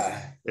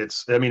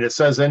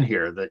says in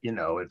here that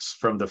it's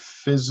from the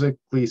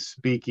physically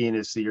speaking,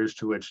 it's the years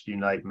to which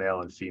unite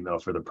male and female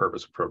for the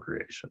purpose of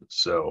procreation.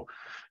 So,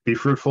 be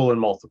fruitful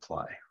and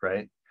multiply.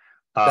 Right.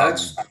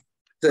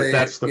 But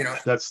that's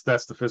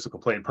the physical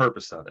plane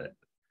purpose of it.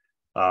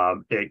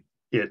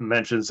 It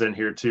mentions in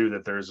here too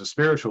that there's a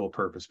spiritual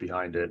purpose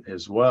behind it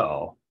as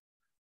well.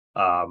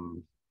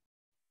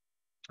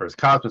 Or as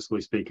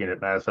cosmically speaking,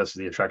 it manifests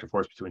the attractive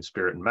force between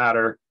spirit and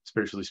matter.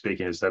 Spiritually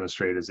speaking, is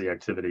demonstrated as the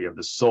activity of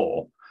the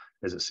soul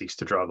as it seeks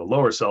to draw the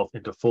lower self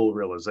into full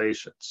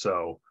realization.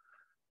 So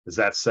is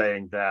that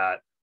saying that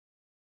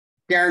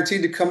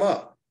guaranteed to come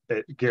up?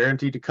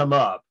 Guaranteed to come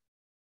up,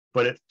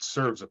 but it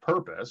serves a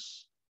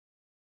purpose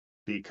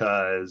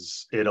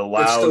because it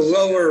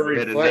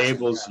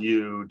enables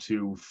you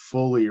to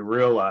fully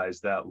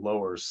realize that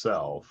lower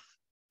self,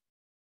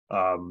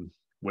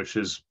 which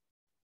is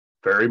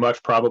very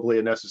much probably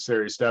a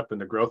necessary step in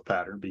the growth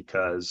pattern,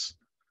 because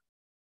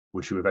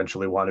what you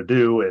eventually want to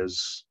do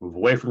is move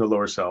away from the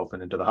lower self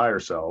and into the higher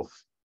self.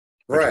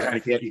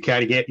 Right. You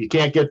can't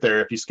get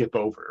there if you skip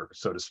over,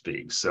 so to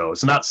speak. So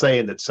it's not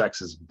saying that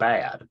sex is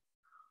bad.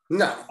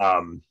 No.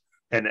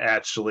 And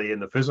actually in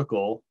the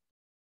physical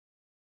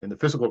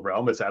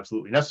realm, it's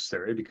absolutely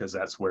necessary, because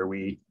that's where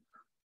we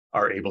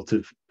are able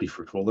to be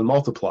fruitful and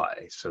multiply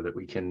so that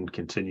we can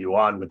continue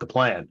on with the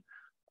plan.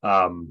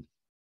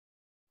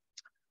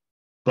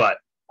 But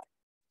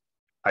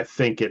I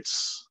think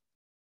it's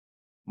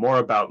more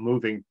about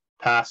moving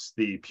past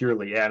the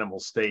purely animal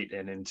state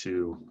and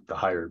into the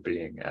higher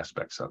being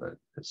aspects of it.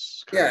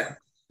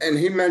 And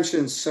he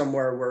mentions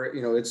somewhere where,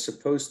 you know, it's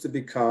supposed to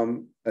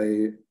become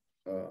a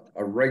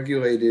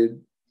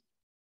regulated,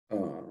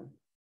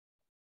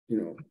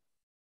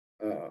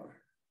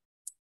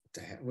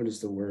 what is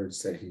the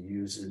words that he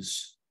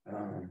uses?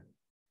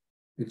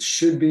 It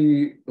should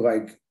be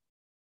like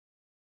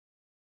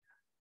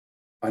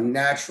a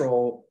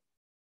natural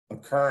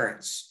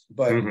occurrence,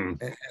 but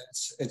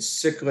it's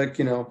cyclic,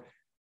 you know,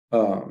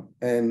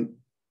 and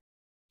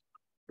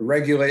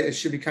regulate. It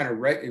should be kind of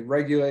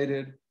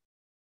regulated,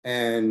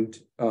 and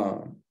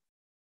a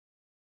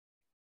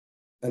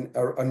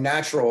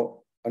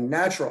natural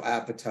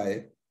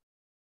appetite,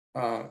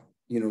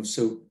 you know,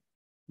 so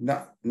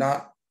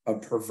not a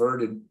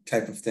perverted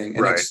type of thing,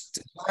 and it's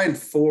designed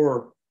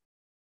for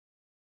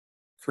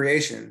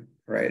creation,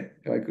 right?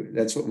 Like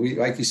that's what we,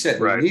 like you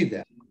said, we need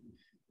that.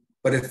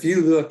 But if you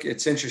look,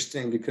 it's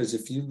interesting, because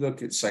if you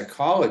look at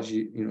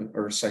psychology, you know,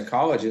 or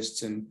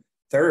psychologists and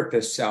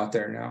therapists out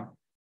there now,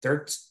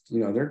 they're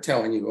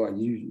telling you, well,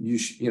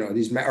 you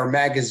these are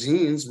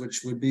magazines,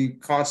 which would be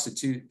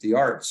constitute the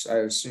arts, I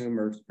assume,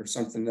 or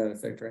something to that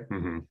effect, right?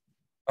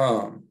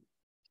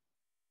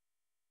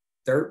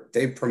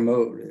 They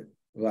promote it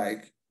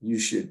like you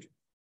should,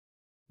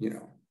 you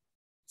know,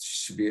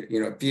 should be,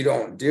 you know, if you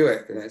don't do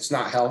it, then it's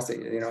not healthy,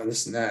 you know,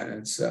 this and that.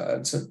 And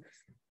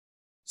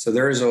so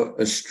there is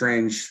a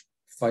strange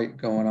fight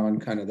going on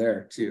kind of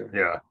there too.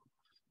 Yeah.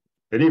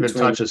 It even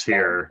touches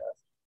here.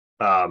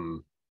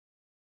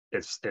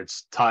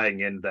 It's tying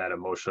in that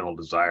emotional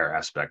desire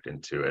aspect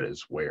into it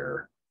is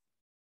where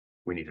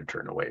we need to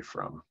turn away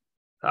from.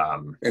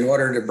 In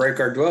order to break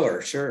our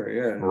dweller, sure.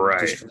 Yeah.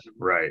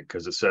 Right.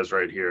 Because it says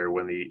right here,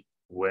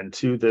 when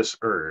to this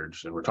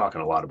urge, and we're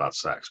talking a lot about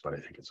sex, but I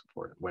think it's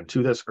important. When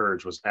to this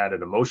urge was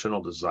added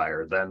emotional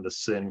desire, then the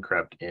sin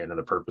crept in, and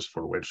the purpose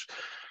for which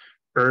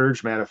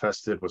urge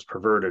manifested was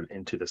perverted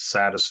into the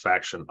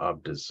satisfaction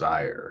of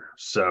desire.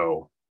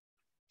 So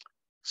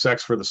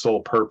sex for the sole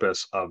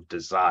purpose of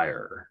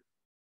desire,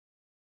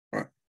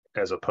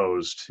 as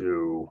opposed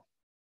to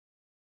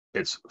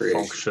its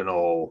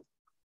functional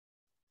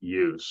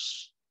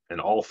use in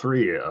all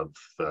three of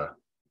the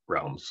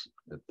realms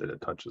that it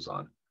touches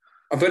on.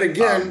 But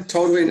again,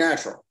 totally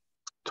natural,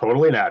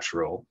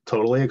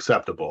 totally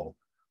acceptable.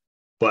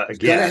 But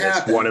again,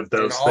 it's one of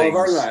those things. Of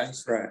our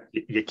lives, right?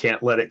 You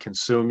can't let it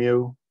consume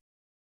you,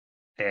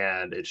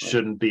 and it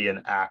shouldn't be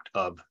an act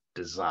of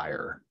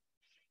desire.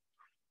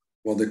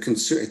 Well,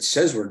 it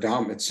says we're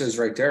dominant. It says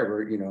right there,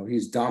 where, you know,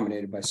 he's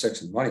dominated by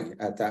sex and money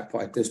at that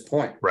point. At this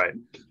point, right?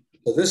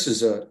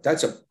 So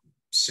that's a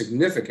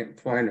significant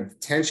point of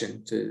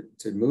tension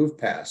to move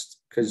past,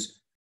 because,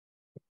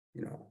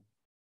 you know,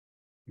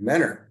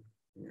 men are,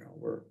 you know,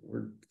 we're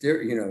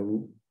you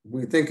know,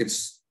 we think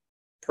it's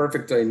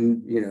perfectly,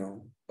 you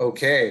know,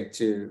 okay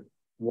to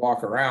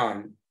walk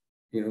around,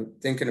 you know,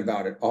 thinking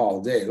about it all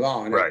day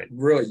long, and it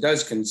really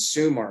does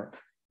consume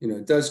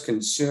it does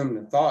consume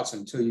the thoughts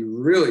until you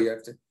really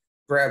have to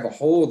grab a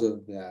hold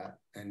of that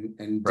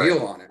and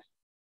deal on it.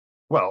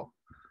 Well,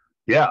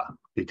 yeah,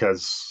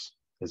 because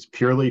as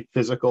purely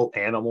physical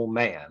animal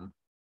man,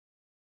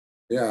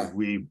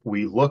 we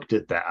looked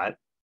at that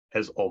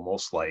as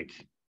almost like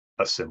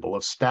a symbol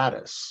of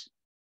status.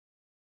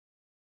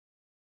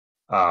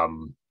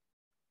 And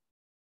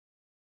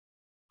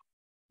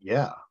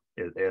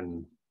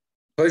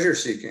pleasure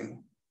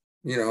seeking,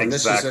 you know, and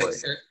exactly.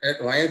 This is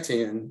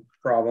Atlantean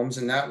problems,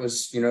 and that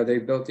was, you know, they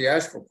built the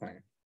astral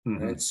plane.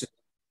 Right? So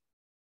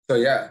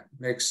yeah,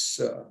 it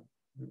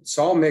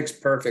all makes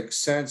perfect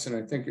sense, and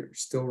I think it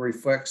still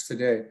reflects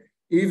today.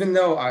 Even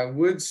though I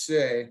would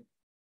say,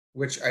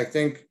 which I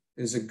think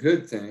is a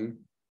good thing,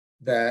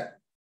 that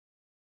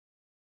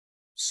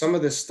some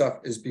of this stuff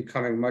is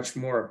becoming much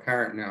more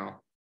apparent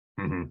now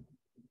Mm-hmm.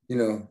 You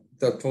know,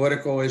 the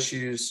political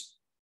issues,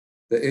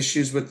 the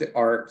issues with the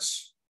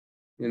arts,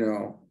 you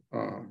know,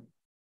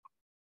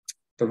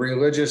 the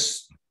religion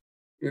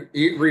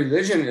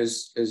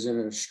is in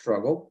a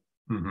struggle.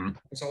 Mm-hmm.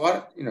 It's a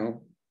lot, you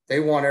know, they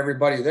want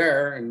everybody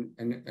there,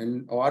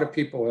 and a lot of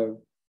people have,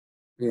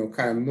 you know,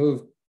 kind of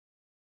moved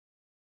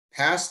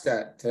past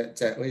that to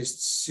at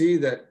least see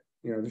that,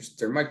 you know,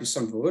 there might be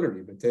some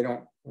validity, but they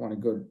don't want to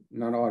go.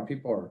 Not a lot of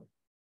people are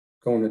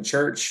going to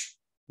church,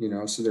 you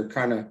know, so they're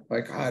kind of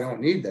like, oh, I don't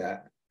need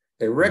that.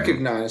 They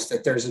recognize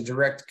that there's a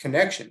direct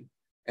connection,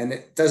 and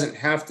it doesn't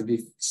have to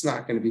be, it's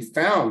not going to be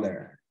found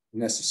there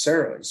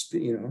necessarily,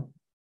 you know.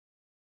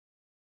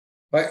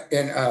 But,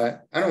 and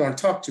I don't want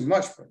to talk too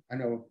much, but I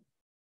know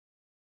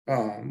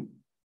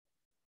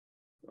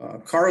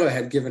Carla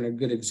had given a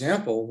good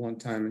example one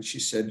time, and she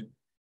said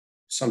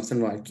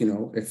something like, you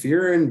know, if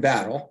you're in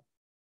battle,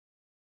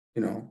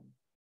 you know,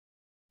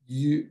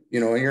 you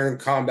know, you're in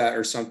combat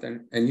or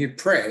something, and you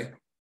pray,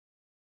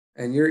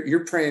 and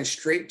you're praying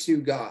straight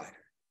to God,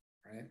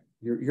 right?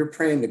 You're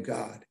praying to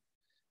God,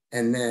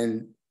 and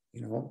then,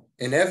 you know,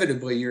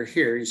 inevitably you're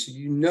here, so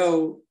you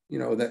know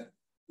that,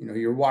 you know,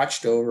 you're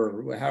watched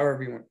over, or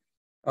however you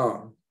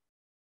want.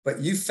 But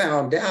you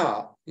found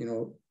out, you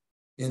know,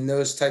 in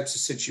those types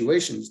of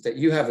situations that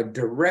you have a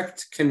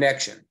direct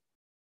connection.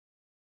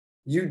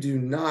 You do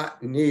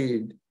not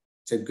need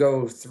to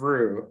go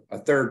through a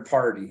third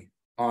party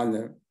on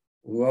the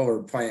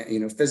lower plane, you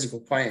know, physical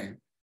plane,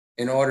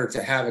 in order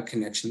to have a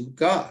connection with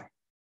God.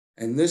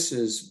 And this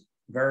is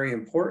very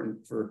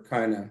important for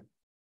kind of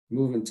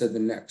moving to the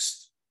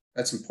next.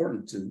 That's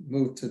important to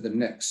move to the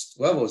next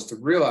level, is to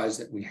realize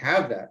that we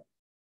have that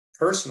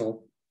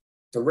personal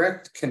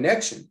direct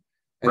connection,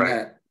 and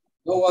that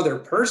no other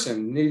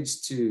person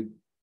needs to,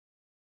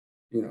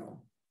 you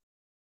know,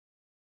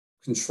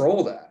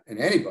 control that in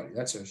anybody.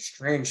 That's a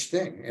strange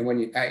thing. And when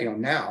you know,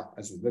 now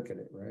as we look at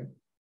it, right,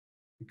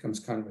 it becomes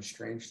kind of a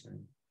strange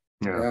thing.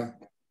 Yeah.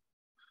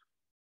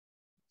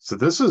 So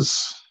this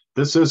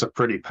is a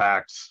pretty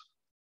packed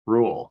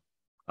rule.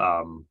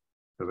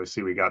 Because I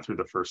see we got through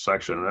the first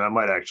section, and that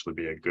might actually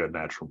be a good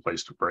natural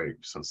place to break,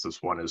 since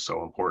this one is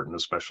so important,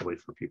 especially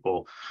for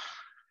people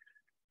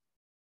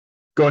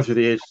going through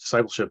the age of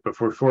discipleship. But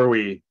before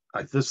we,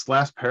 this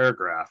last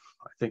paragraph,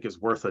 I think,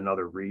 is worth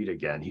another read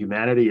again.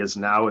 Humanity is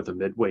now at the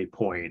midway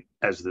point,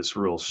 as this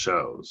rule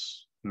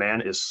shows.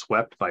 Man is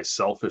swept by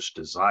selfish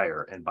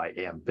desire and by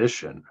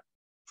ambition,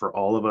 for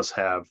all of us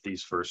have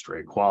these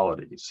first-rate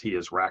qualities. He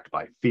is racked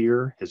by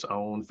fear, his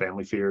own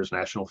family fears,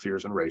 national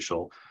fears, and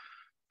racial.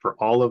 For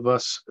all of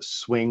us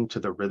swing to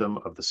the rhythm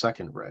of the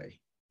second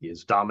ray. He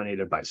is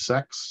dominated by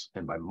sex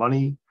and by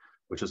money,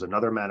 which is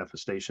another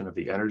manifestation of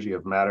the energy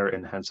of matter,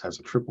 and hence has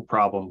a triple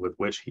problem with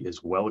which he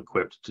is well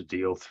equipped to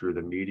deal through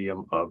the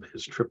medium of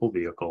his triple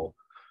vehicle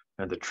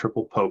and the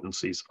triple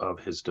potencies of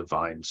his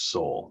divine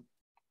soul.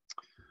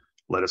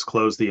 Let us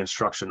close the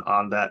instruction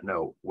on that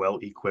note: well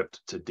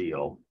equipped to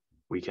deal.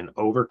 We can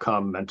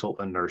overcome mental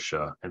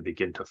inertia and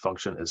begin to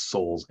function as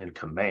souls in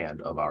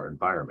command of our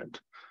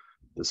environment.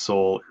 The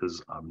soul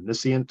is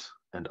omniscient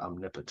and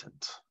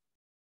omnipotent.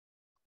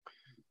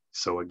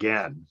 So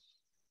again,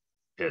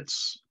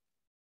 it's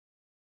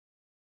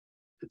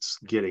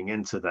getting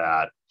into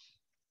that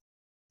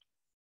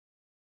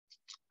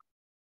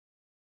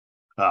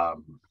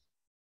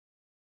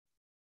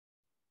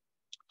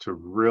to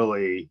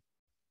really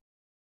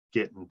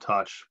get in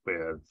touch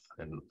with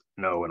and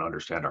know and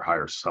understand our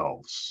higher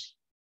selves.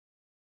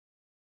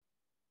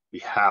 We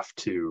have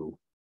to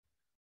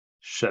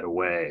shed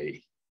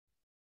away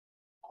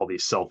all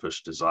these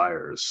selfish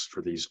desires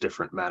for these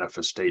different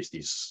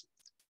manifestations,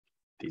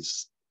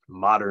 these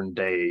modern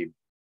day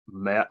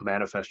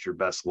manifest your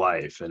best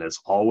life, and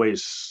it's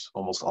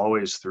almost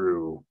always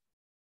through,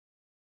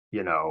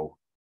 you know,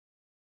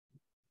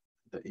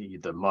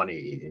 the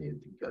money,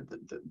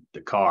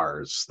 the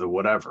cars, the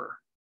whatever,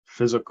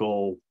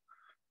 physical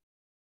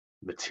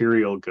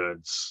material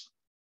goods.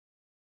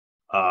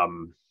 How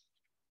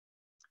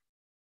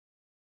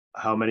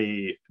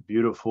many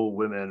beautiful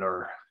women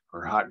or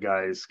hot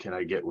guys can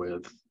I get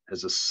with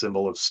as a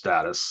symbol of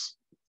status?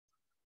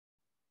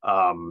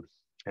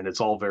 And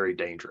it's all very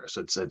dangerous.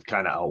 It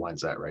kind of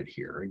outlines that right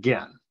here.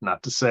 Again,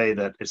 not to say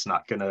that it's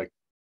not going to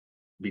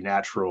be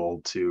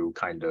natural to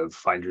kind of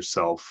find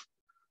yourself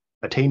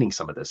attaining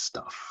some of this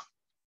stuff.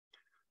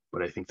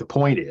 But I think the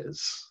point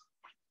is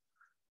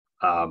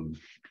that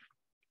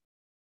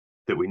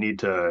we need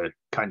to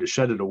kind of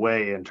shed it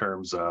away in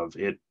terms of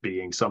it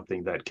being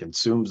something that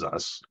consumes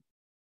us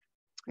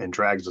and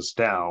drags us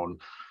down,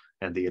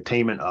 and the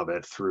attainment of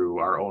it through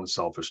our own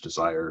selfish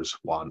desires,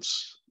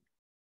 wants.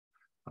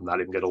 I'm not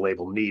even going to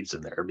label needs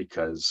in there,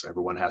 because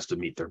everyone has to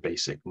meet their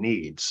basic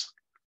needs,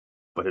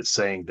 but it's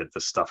saying that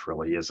the stuff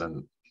really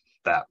isn't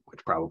that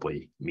which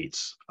probably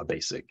meets a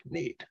basic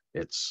need.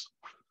 It's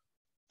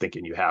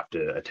thinking you have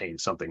to attain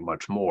something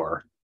much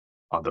more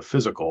on the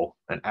physical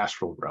and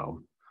astral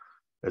realm,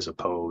 as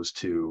opposed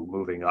to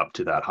moving up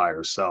to that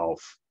higher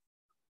self,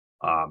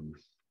 and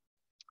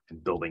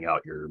building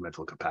out your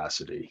mental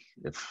capacity.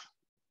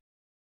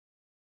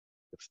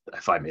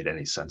 If I made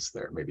any sense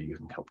there, maybe you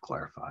can help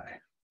clarify.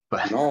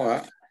 But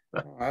No,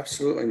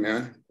 absolutely,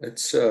 man.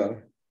 It's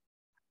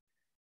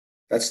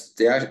that's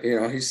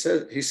the,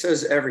 he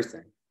says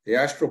everything. The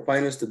astral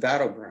plane is the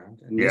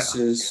battleground, and yeah,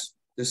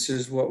 this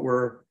is what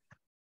we're,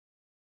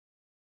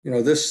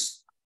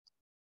 this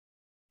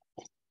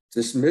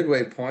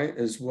midway point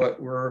is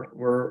what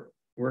we're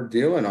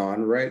dealing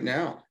on right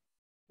now.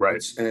 right,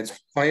 It's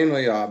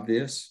plainly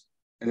obvious,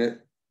 and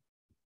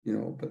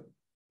but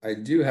I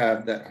do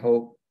have that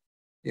hope,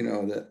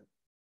 that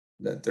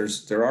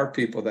there are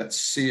people that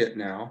see it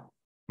now,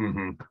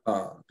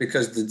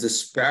 because the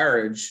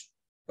disparage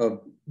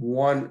of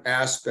one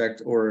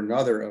aspect or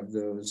another of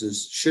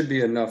those should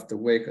be enough to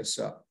wake us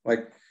up.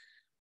 Like,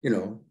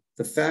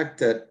 the fact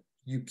that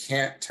you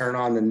can't turn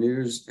on the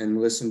news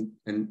and listen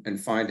and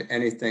find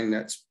anything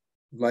that's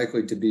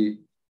likely to be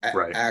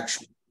right,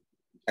 action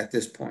at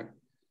this point.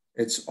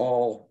 It's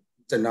all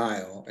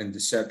denial and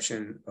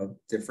deception of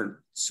different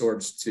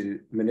sorts to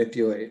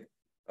manipulate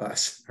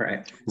us,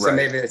 right? So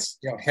maybe it's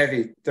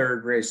heavy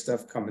third-rate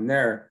stuff coming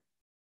there,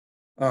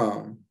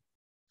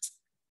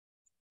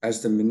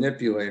 as the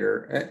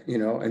manipulator,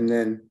 and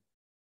then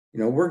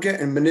we're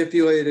getting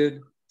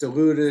manipulated,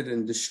 diluted,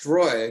 and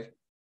destroyed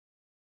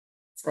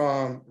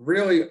from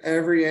really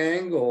every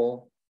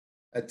angle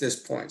at this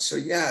point. So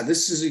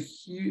this is a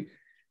huge,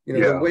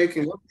 the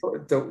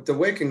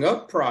waking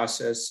up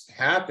process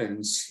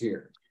happens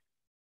here,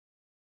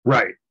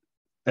 right.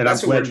 And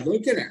that's what we're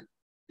looking at.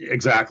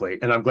 Exactly.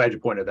 And I'm glad you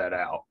pointed that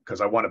out,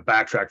 because I want to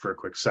backtrack for a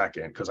quick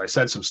second, because I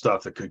said some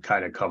stuff that could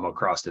kind of come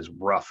across as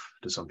rough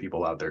to some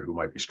people out there who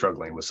might be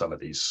struggling with some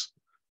of these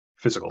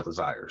physical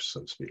desires,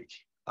 so to speak.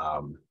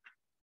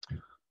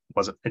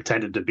 Wasn't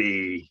intended to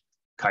be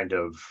kind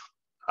of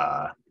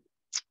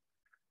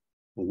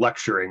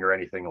lecturing or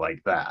anything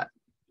like that,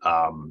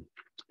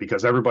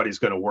 because everybody's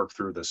going to work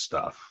through this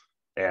stuff,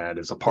 and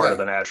it's a part of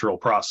the natural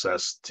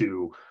process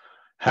to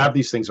have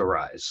these things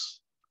arise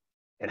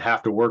and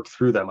have to work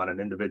through them on an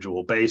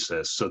individual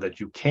basis so that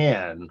you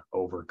can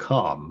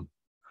overcome.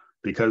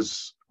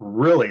 Because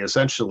really,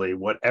 essentially,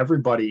 what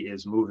everybody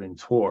is moving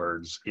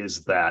towards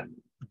is that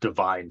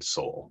divine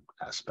soul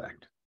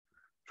aspect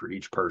for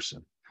each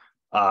person.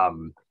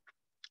 And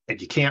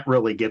you can't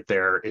really get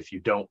there if you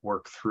don't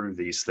work through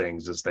these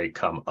things as they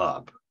come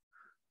up.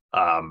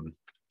 Going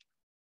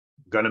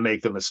to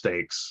make the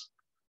mistakes.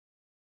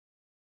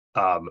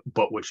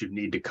 But what you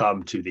need to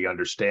come to the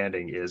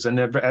understanding is, and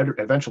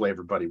eventually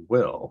everybody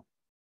will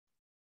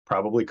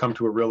probably come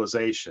to a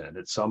realization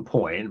at some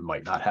point. It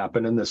might not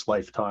happen in this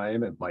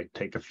lifetime. It might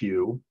take a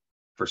few.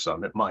 For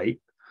some, it might.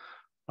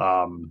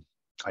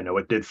 I know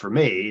it did for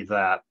me,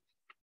 that,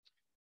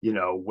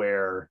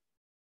 where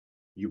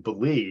you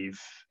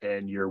believe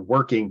and you're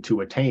working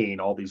to attain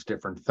all these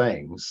different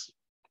things,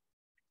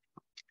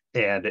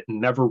 and it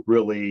never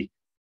really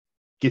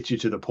gets you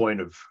to the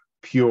point of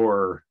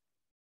pure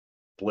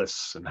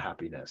bliss and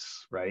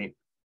happiness, right?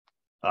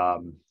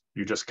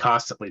 You're just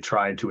constantly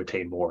trying to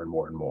attain more and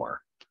more and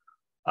more.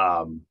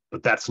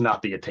 But that's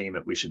not the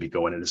attainment we should be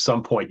going. And at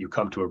some point you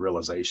come to a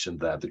realization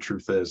that the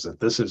truth is that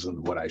this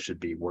isn't what I should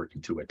be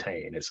working to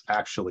attain. It's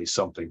actually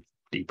something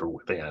deeper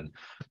within.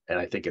 And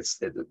I think it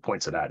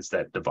points it out, it's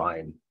that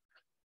divine,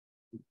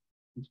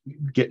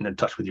 getting in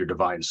touch with your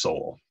divine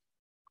soul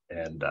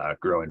and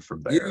growing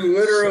from there. You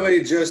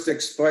literally just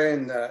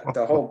explained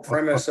the whole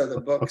premise of the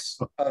books,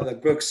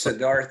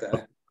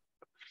 Siddhartha.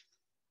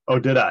 Oh,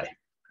 did I?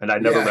 And I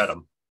never read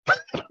them.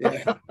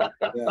 Yeah.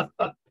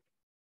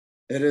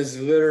 It is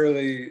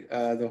literally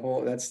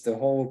that's the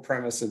whole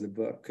premise of the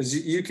book, because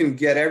you can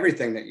get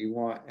everything that you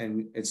want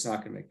and it's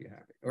not going to make you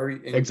happy.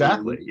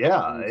 Exactly.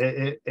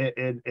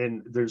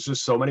 And there's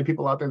just so many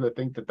people out there that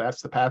think that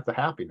that's the path to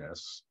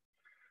happiness,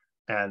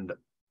 and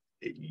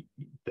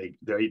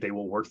they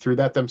will work through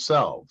that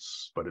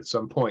themselves. But at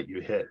some point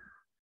you hit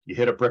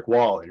a brick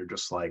wall and you're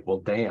just like, well,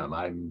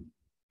 damn,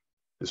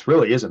 this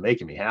really isn't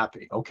making me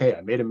happy. Okay,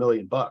 I made $1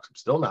 million. I'm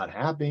still not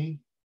happy.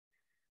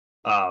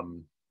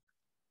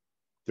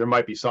 There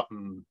might be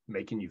something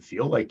making you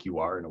feel like you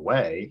are in a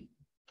way,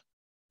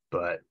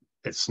 but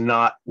it's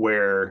not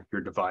where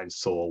your divine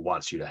soul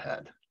wants you to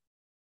head.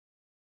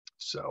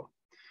 So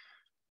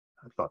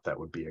I thought that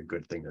would be a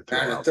good thing to throw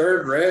out. And the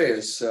third ray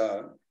is,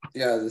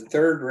 the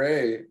third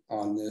ray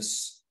on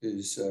this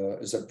is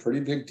a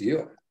pretty big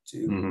deal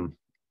too,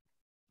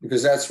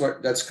 because that's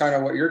kind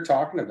of what you're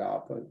talking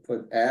about.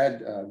 But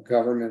add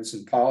governments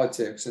and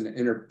politics and the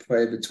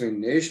interplay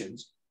between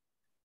nations.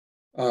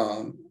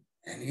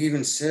 And he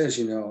even says,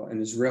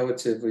 and is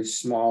relatively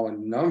small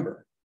in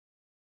number.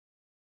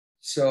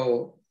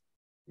 So,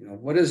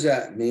 what does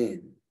that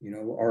mean?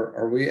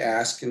 Are we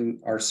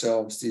asking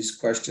ourselves these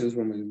questions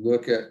when we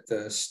look at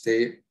the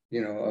state,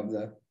 of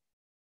the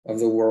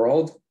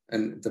world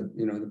and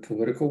the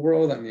political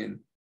world? I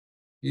mean,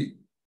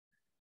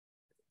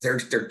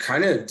 they're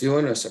kind of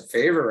doing us a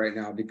favor right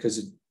now,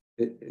 because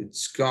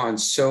it's gone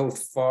so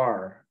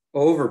far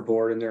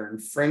overboard and they're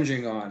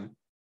infringing on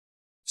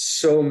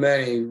so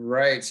many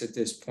rights at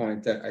this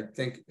point that I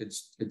think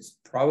it's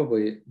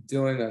probably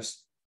doing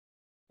us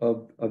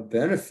a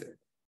benefit.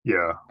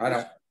 Yeah.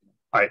 I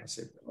I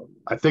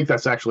think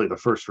that's actually the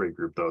first rate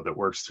group, though, that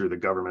works through the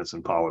governments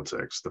and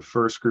politics. The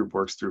first group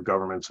works through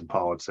governments and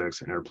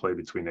politics and interplay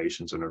between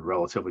nations in a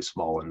relatively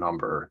small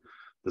number.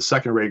 The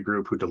second rate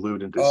group, who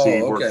delude and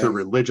deceive, work through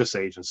religious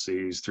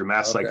agencies, through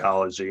mass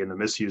psychology, and the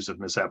misuse of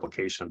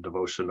misapplication of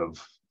devotion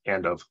of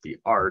the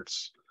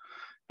arts,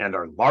 and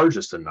are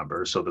largest in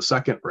number. So the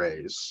second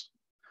rays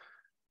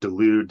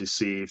delude,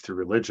 deceive through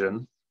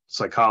religion,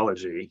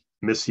 psychology,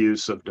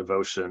 misuse of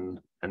devotion,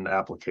 and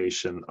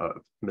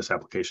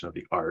misapplication of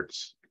the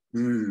arts.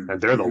 And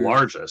they're the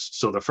largest.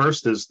 So the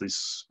first is the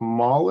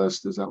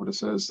smallest. Is that what it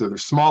says? They're the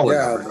smaller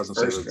number. It doesn't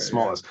say the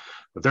smallest.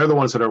 But they're the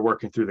ones that are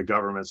working through the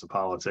governments and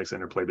politics.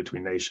 Interplay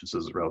between nations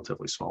is a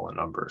relatively small in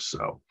number.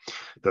 So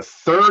the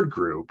third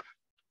group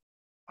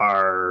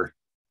are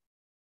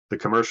the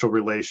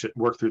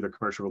work through the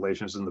commercial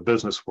relations in the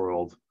business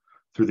world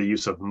through the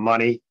use of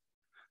money,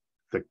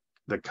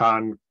 the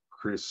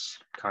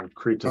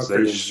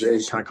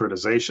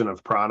concretization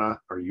of prana,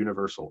 or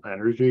universal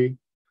energy,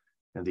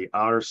 and the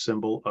outer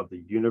symbol of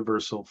the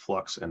universal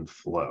flux and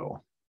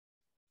flow.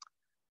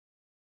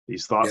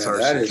 These thoughts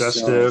are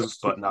suggestive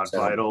but not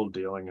vital,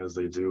 dealing as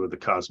they do with the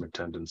cosmic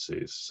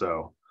tendencies.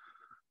 So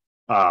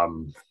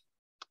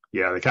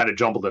they kind of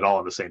jumbled it all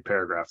in the same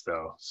paragraph,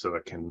 though, so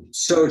it can.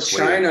 So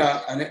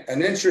China,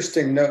 an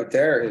interesting note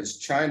there is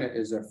China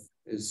is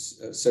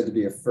said to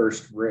be a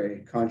first ray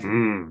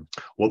country.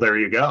 Well, there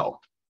you go.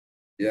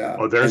 Yeah.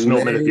 Oh, there's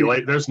no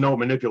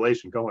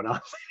manipulation going on.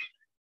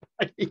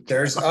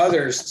 There's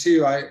others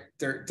too.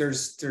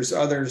 There's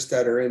others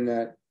that are in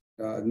that,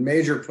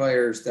 major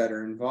players that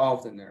are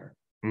involved in there.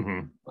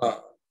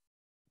 But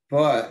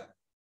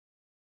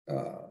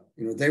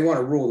they want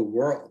to rule the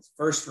world.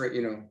 First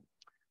rate,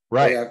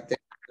 right.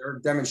 They're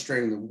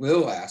demonstrating the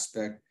will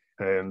aspect.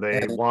 And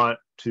they want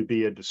to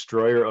be a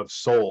destroyer of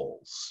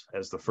souls,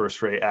 as the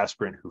first ray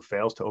aspirant who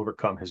fails to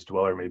overcome his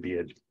dweller may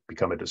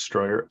become a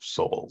destroyer of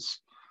souls.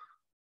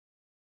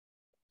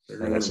 They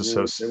want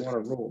to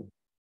rule.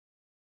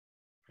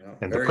 Yeah,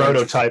 and the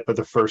prototype of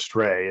the first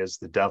ray is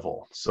the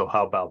devil. So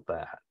how about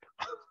that?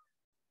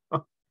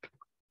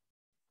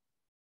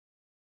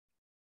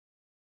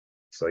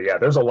 So yeah,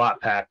 there's a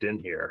lot packed in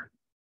here.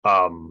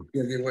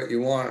 Give you what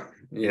you want.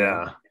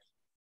 Yeah.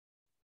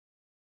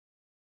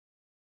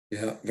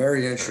 Yeah,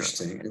 very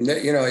interesting. And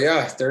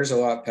there's a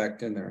lot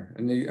packed in there.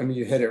 And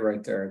you hit it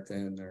right there at the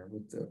end there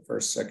with the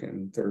first, second,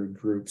 and third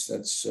groups.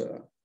 That's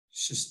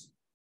it's just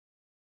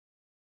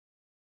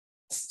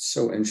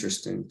so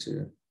interesting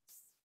to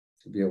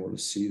be able to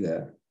see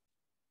that.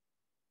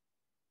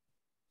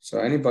 So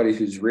anybody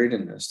who's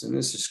reading this, and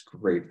this is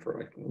great for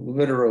like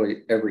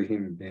literally every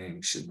human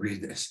being should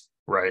read this.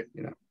 Right.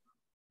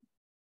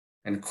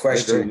 And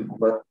question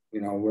whether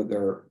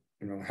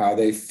how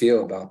they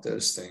feel about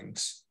those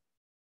things.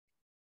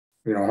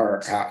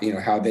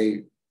 How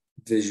they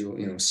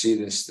see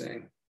this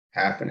thing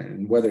happening,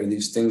 and whether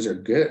these things are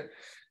good.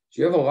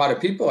 You have a lot of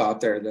people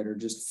out there that are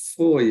just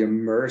fully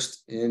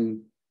immersed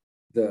in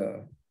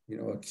the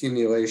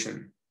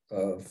accumulation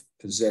of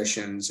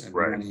possessions and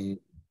money,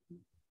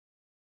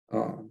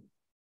 and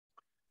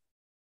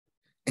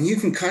you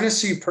can kind of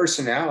see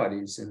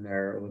personalities in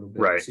there a little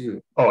bit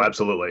too. Oh,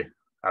 absolutely.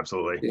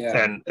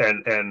 Yeah.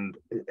 And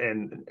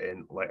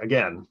like,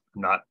 again,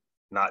 not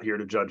here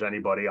to judge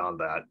anybody on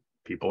that.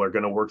 People are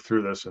going to work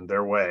through this in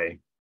their way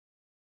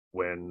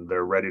when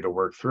they're ready to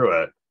work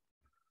through it.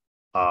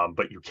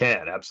 But you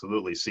can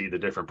absolutely see the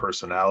different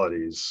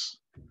personalities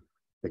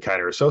that kind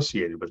of are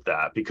associated with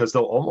that, because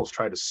they'll almost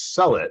try to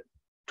sell it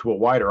to a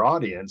wider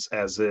audience,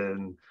 as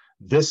in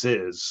this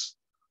is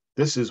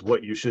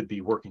what you should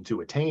be working to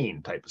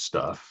attain type of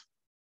stuff.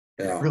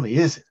 Yeah. It really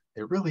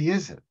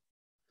isn't.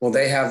 Well,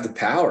 they have the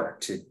power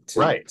to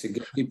get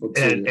people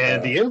to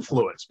and the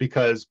influence,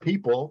 because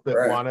people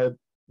that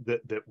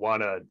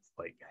want to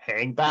like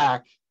hang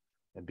back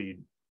and be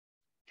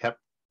kept.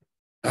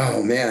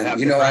 Oh man, I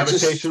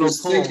just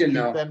was thinking,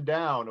 keep them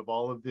down of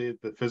all of the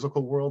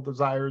physical world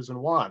desires and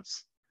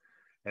wants,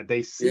 and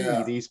they see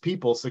these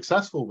people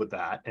successful with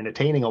that and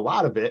attaining a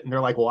lot of it, and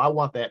they're like, well, I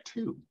want that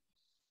too.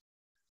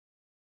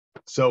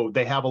 So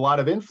they have a lot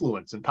of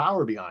influence and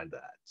power behind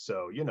that.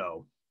 So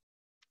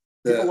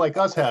people like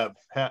us have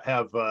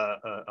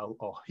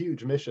a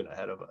huge mission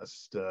ahead of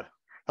us to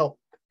help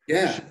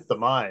shift the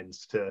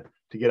minds to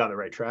get on the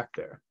right track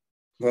there.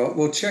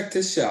 Well, check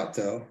this out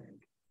though.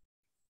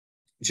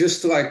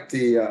 Just like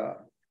the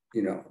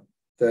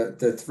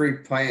three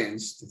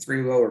planes, the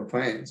three lower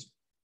planes,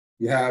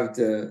 you have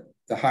the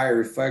higher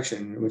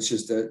reflection, which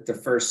is the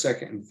first,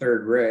 second, and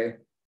third ray,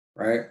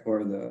 right?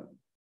 Or the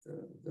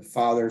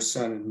Father,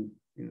 Son,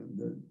 and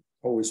the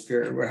Holy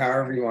Spirit, or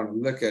however you want to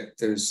look at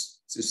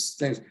those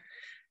things.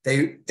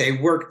 They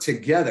work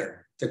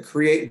together to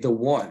create the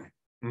one.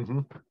 Mm-hmm.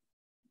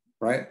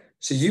 Right?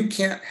 So you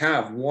can't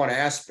have one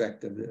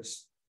aspect of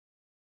this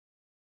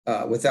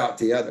without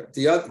the other.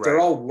 They're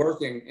all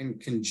working in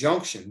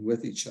conjunction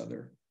with each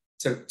other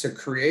to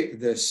create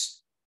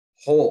this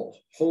whole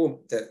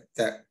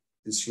that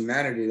this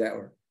humanity that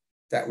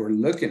that we're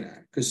looking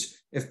at. Because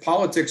if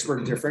politics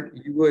were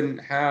different, you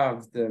wouldn't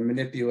have the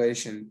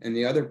manipulation in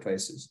the other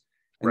places.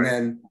 And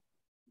then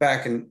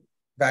back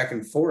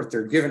and forth,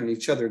 they're giving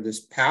each other this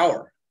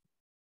power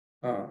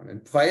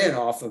and playing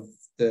off of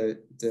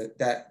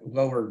that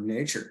lower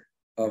nature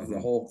of the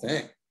whole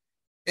thing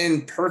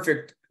in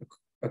perfect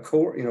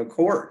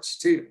chords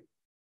too.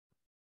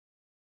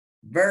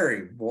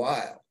 Very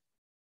wild.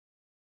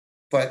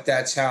 But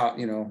that's how,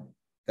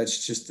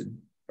 that's just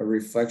a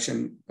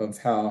reflection of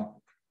how,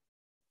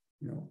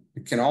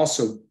 it can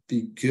also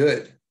be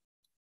good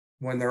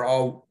when they're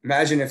all,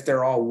 imagine if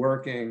they're all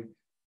working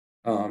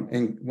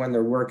and when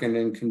they're working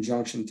in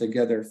conjunction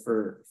together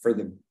for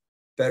the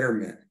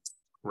betterment.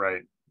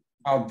 Right.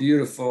 How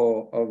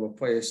beautiful of a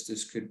place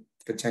this could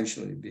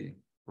potentially be.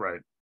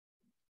 Right.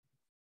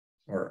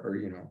 Or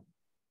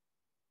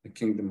the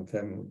kingdom of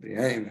heaven would be.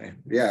 Anyway,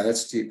 yeah,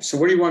 that's deep. So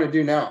what do you want to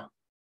do now?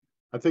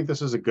 I think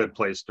this is a good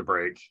place to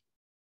break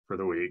for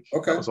the week.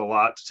 Okay. That was a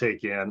lot to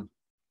take in.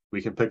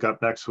 We can pick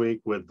up next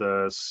week with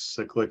the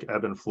cyclic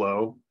ebb and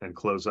flow and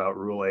close out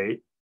Rule 8.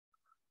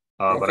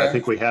 But I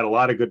think we had a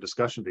lot of good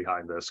discussion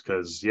behind this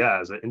because,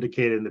 as I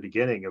indicated in the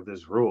beginning of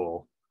this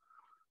rule,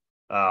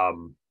 a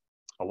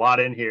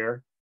lot in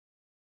here.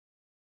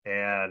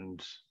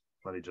 And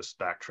let me just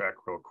backtrack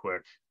real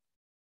quick.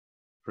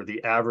 For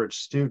the average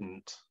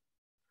student,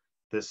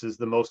 this is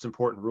the most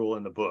important rule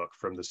in the book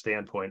from the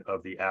standpoint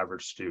of the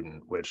average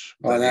student, which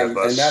and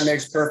that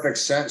makes perfect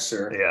sense,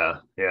 sir.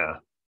 Yeah.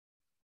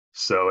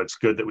 So it's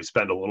good that we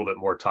spend a little bit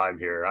more time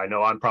here. I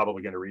know I'm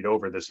probably going to read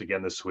over this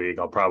again this week.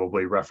 I'll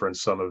probably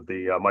reference some of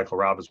the Michael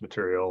Robbins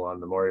material on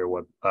the Moria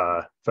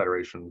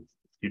Federation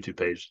YouTube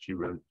page that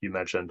you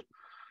mentioned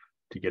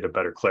to get a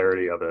better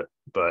clarity of it.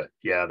 But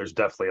yeah, there's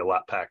definitely a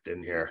lot packed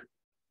in here.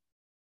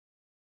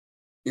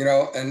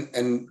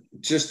 And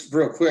just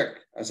real quick,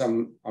 as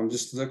I'm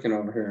just looking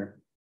over here,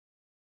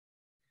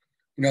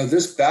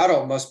 this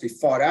battle must be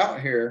fought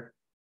out here,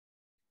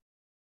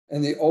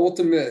 and the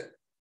ultimate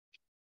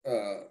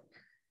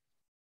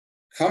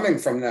coming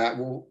from that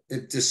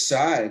it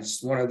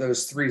decides one of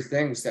those three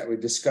things that we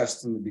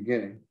discussed in the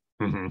beginning,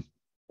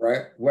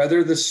 right?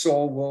 Whether the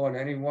soul will in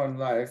any one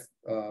life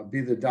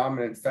be the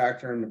dominant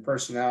factor in the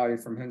personality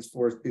from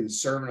henceforth be the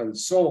servant of the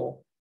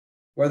soul,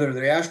 whether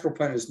the astral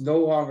plane is no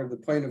longer the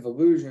plane of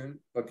illusion,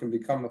 but can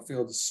become a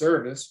field of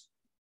service,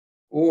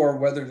 or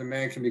whether the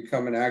man can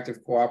become an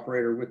active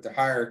cooperator with the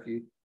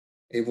hierarchy,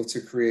 able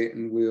to create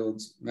and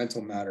wield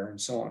mental matter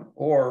and so on.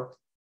 Or,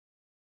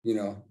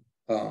 you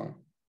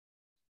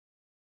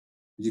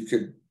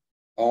could,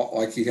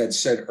 like he had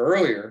said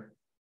earlier,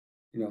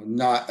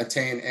 not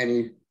attain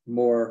any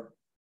more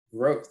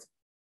growth.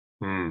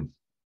 Right?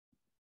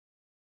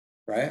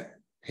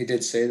 He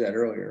did say that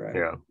earlier, right?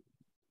 Yeah.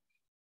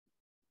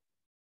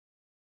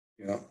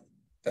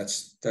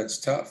 That's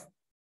tough.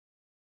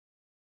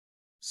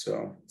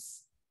 So,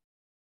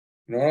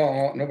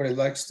 nobody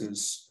likes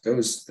those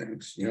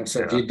things,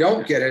 So if you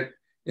don't get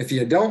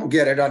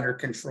it under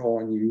control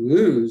and you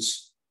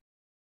lose,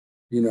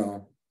 this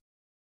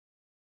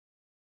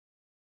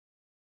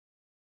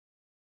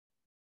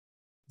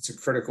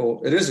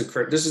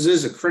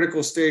is a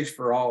critical stage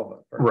for all of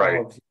it.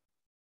 Right.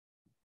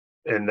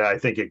 And I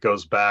think it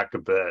goes back a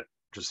bit,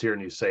 just hearing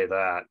you say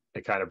that,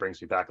 it kind of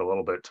brings me back a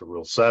little bit to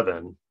Rule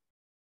 7,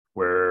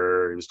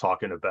 where he was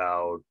talking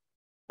about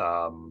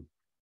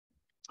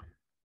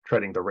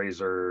treading the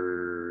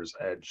razor's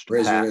edge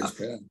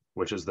path,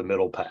 which is the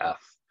middle path,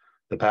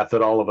 the path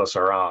that all of us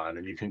are on.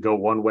 And you can go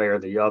one way or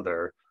the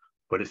other,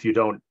 but if you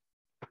don't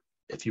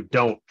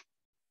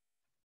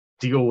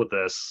deal with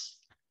this,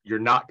 you're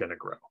not going to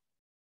grow.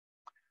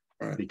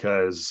 Right.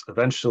 Because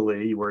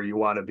eventually where you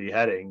want to be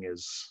heading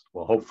is,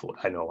 well, hopefully,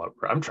 I know where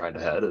I'm trying to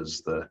head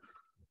is the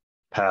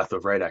path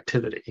of right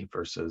activity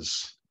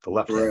versus the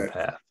left-hand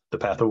path, the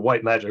path of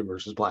white magic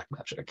versus black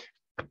magic,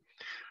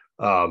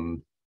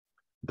 the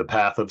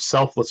path of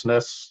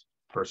selflessness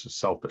versus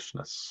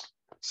selfishness.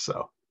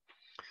 So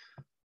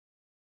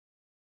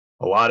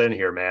a lot in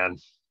here, man.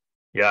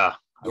 I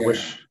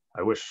wish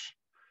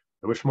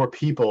more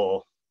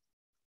people,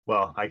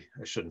 well, I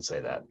shouldn't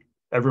say that.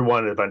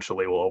 Everyone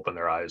eventually will open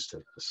their eyes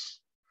to this.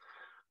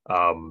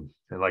 And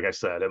like I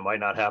said, it might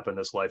not happen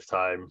this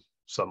lifetime.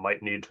 Some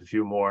might need a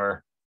few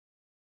more.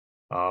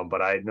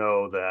 But I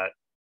know that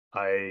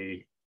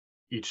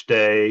each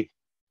day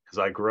as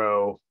I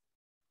grow,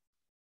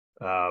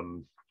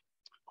 all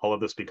of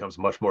this becomes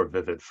much more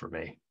vivid for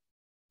me.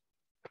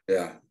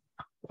 Yeah.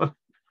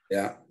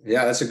 Yeah.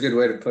 That's a good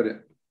way to put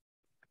it.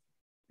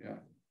 Yeah.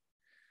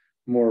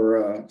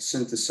 More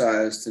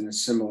synthesized and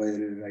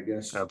assimilated, I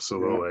guess.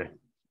 Absolutely.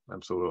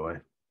 Absolutely.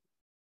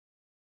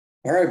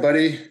 All right,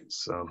 buddy.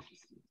 So,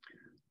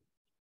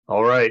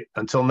 all right.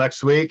 Until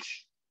next week.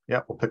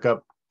 Yeah, we'll pick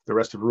up the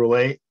rest of Rule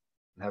 8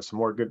 and have some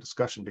more good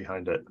discussion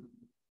behind it.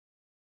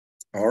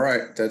 All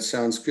right. That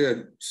sounds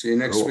good. See you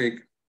next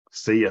week.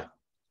 See ya.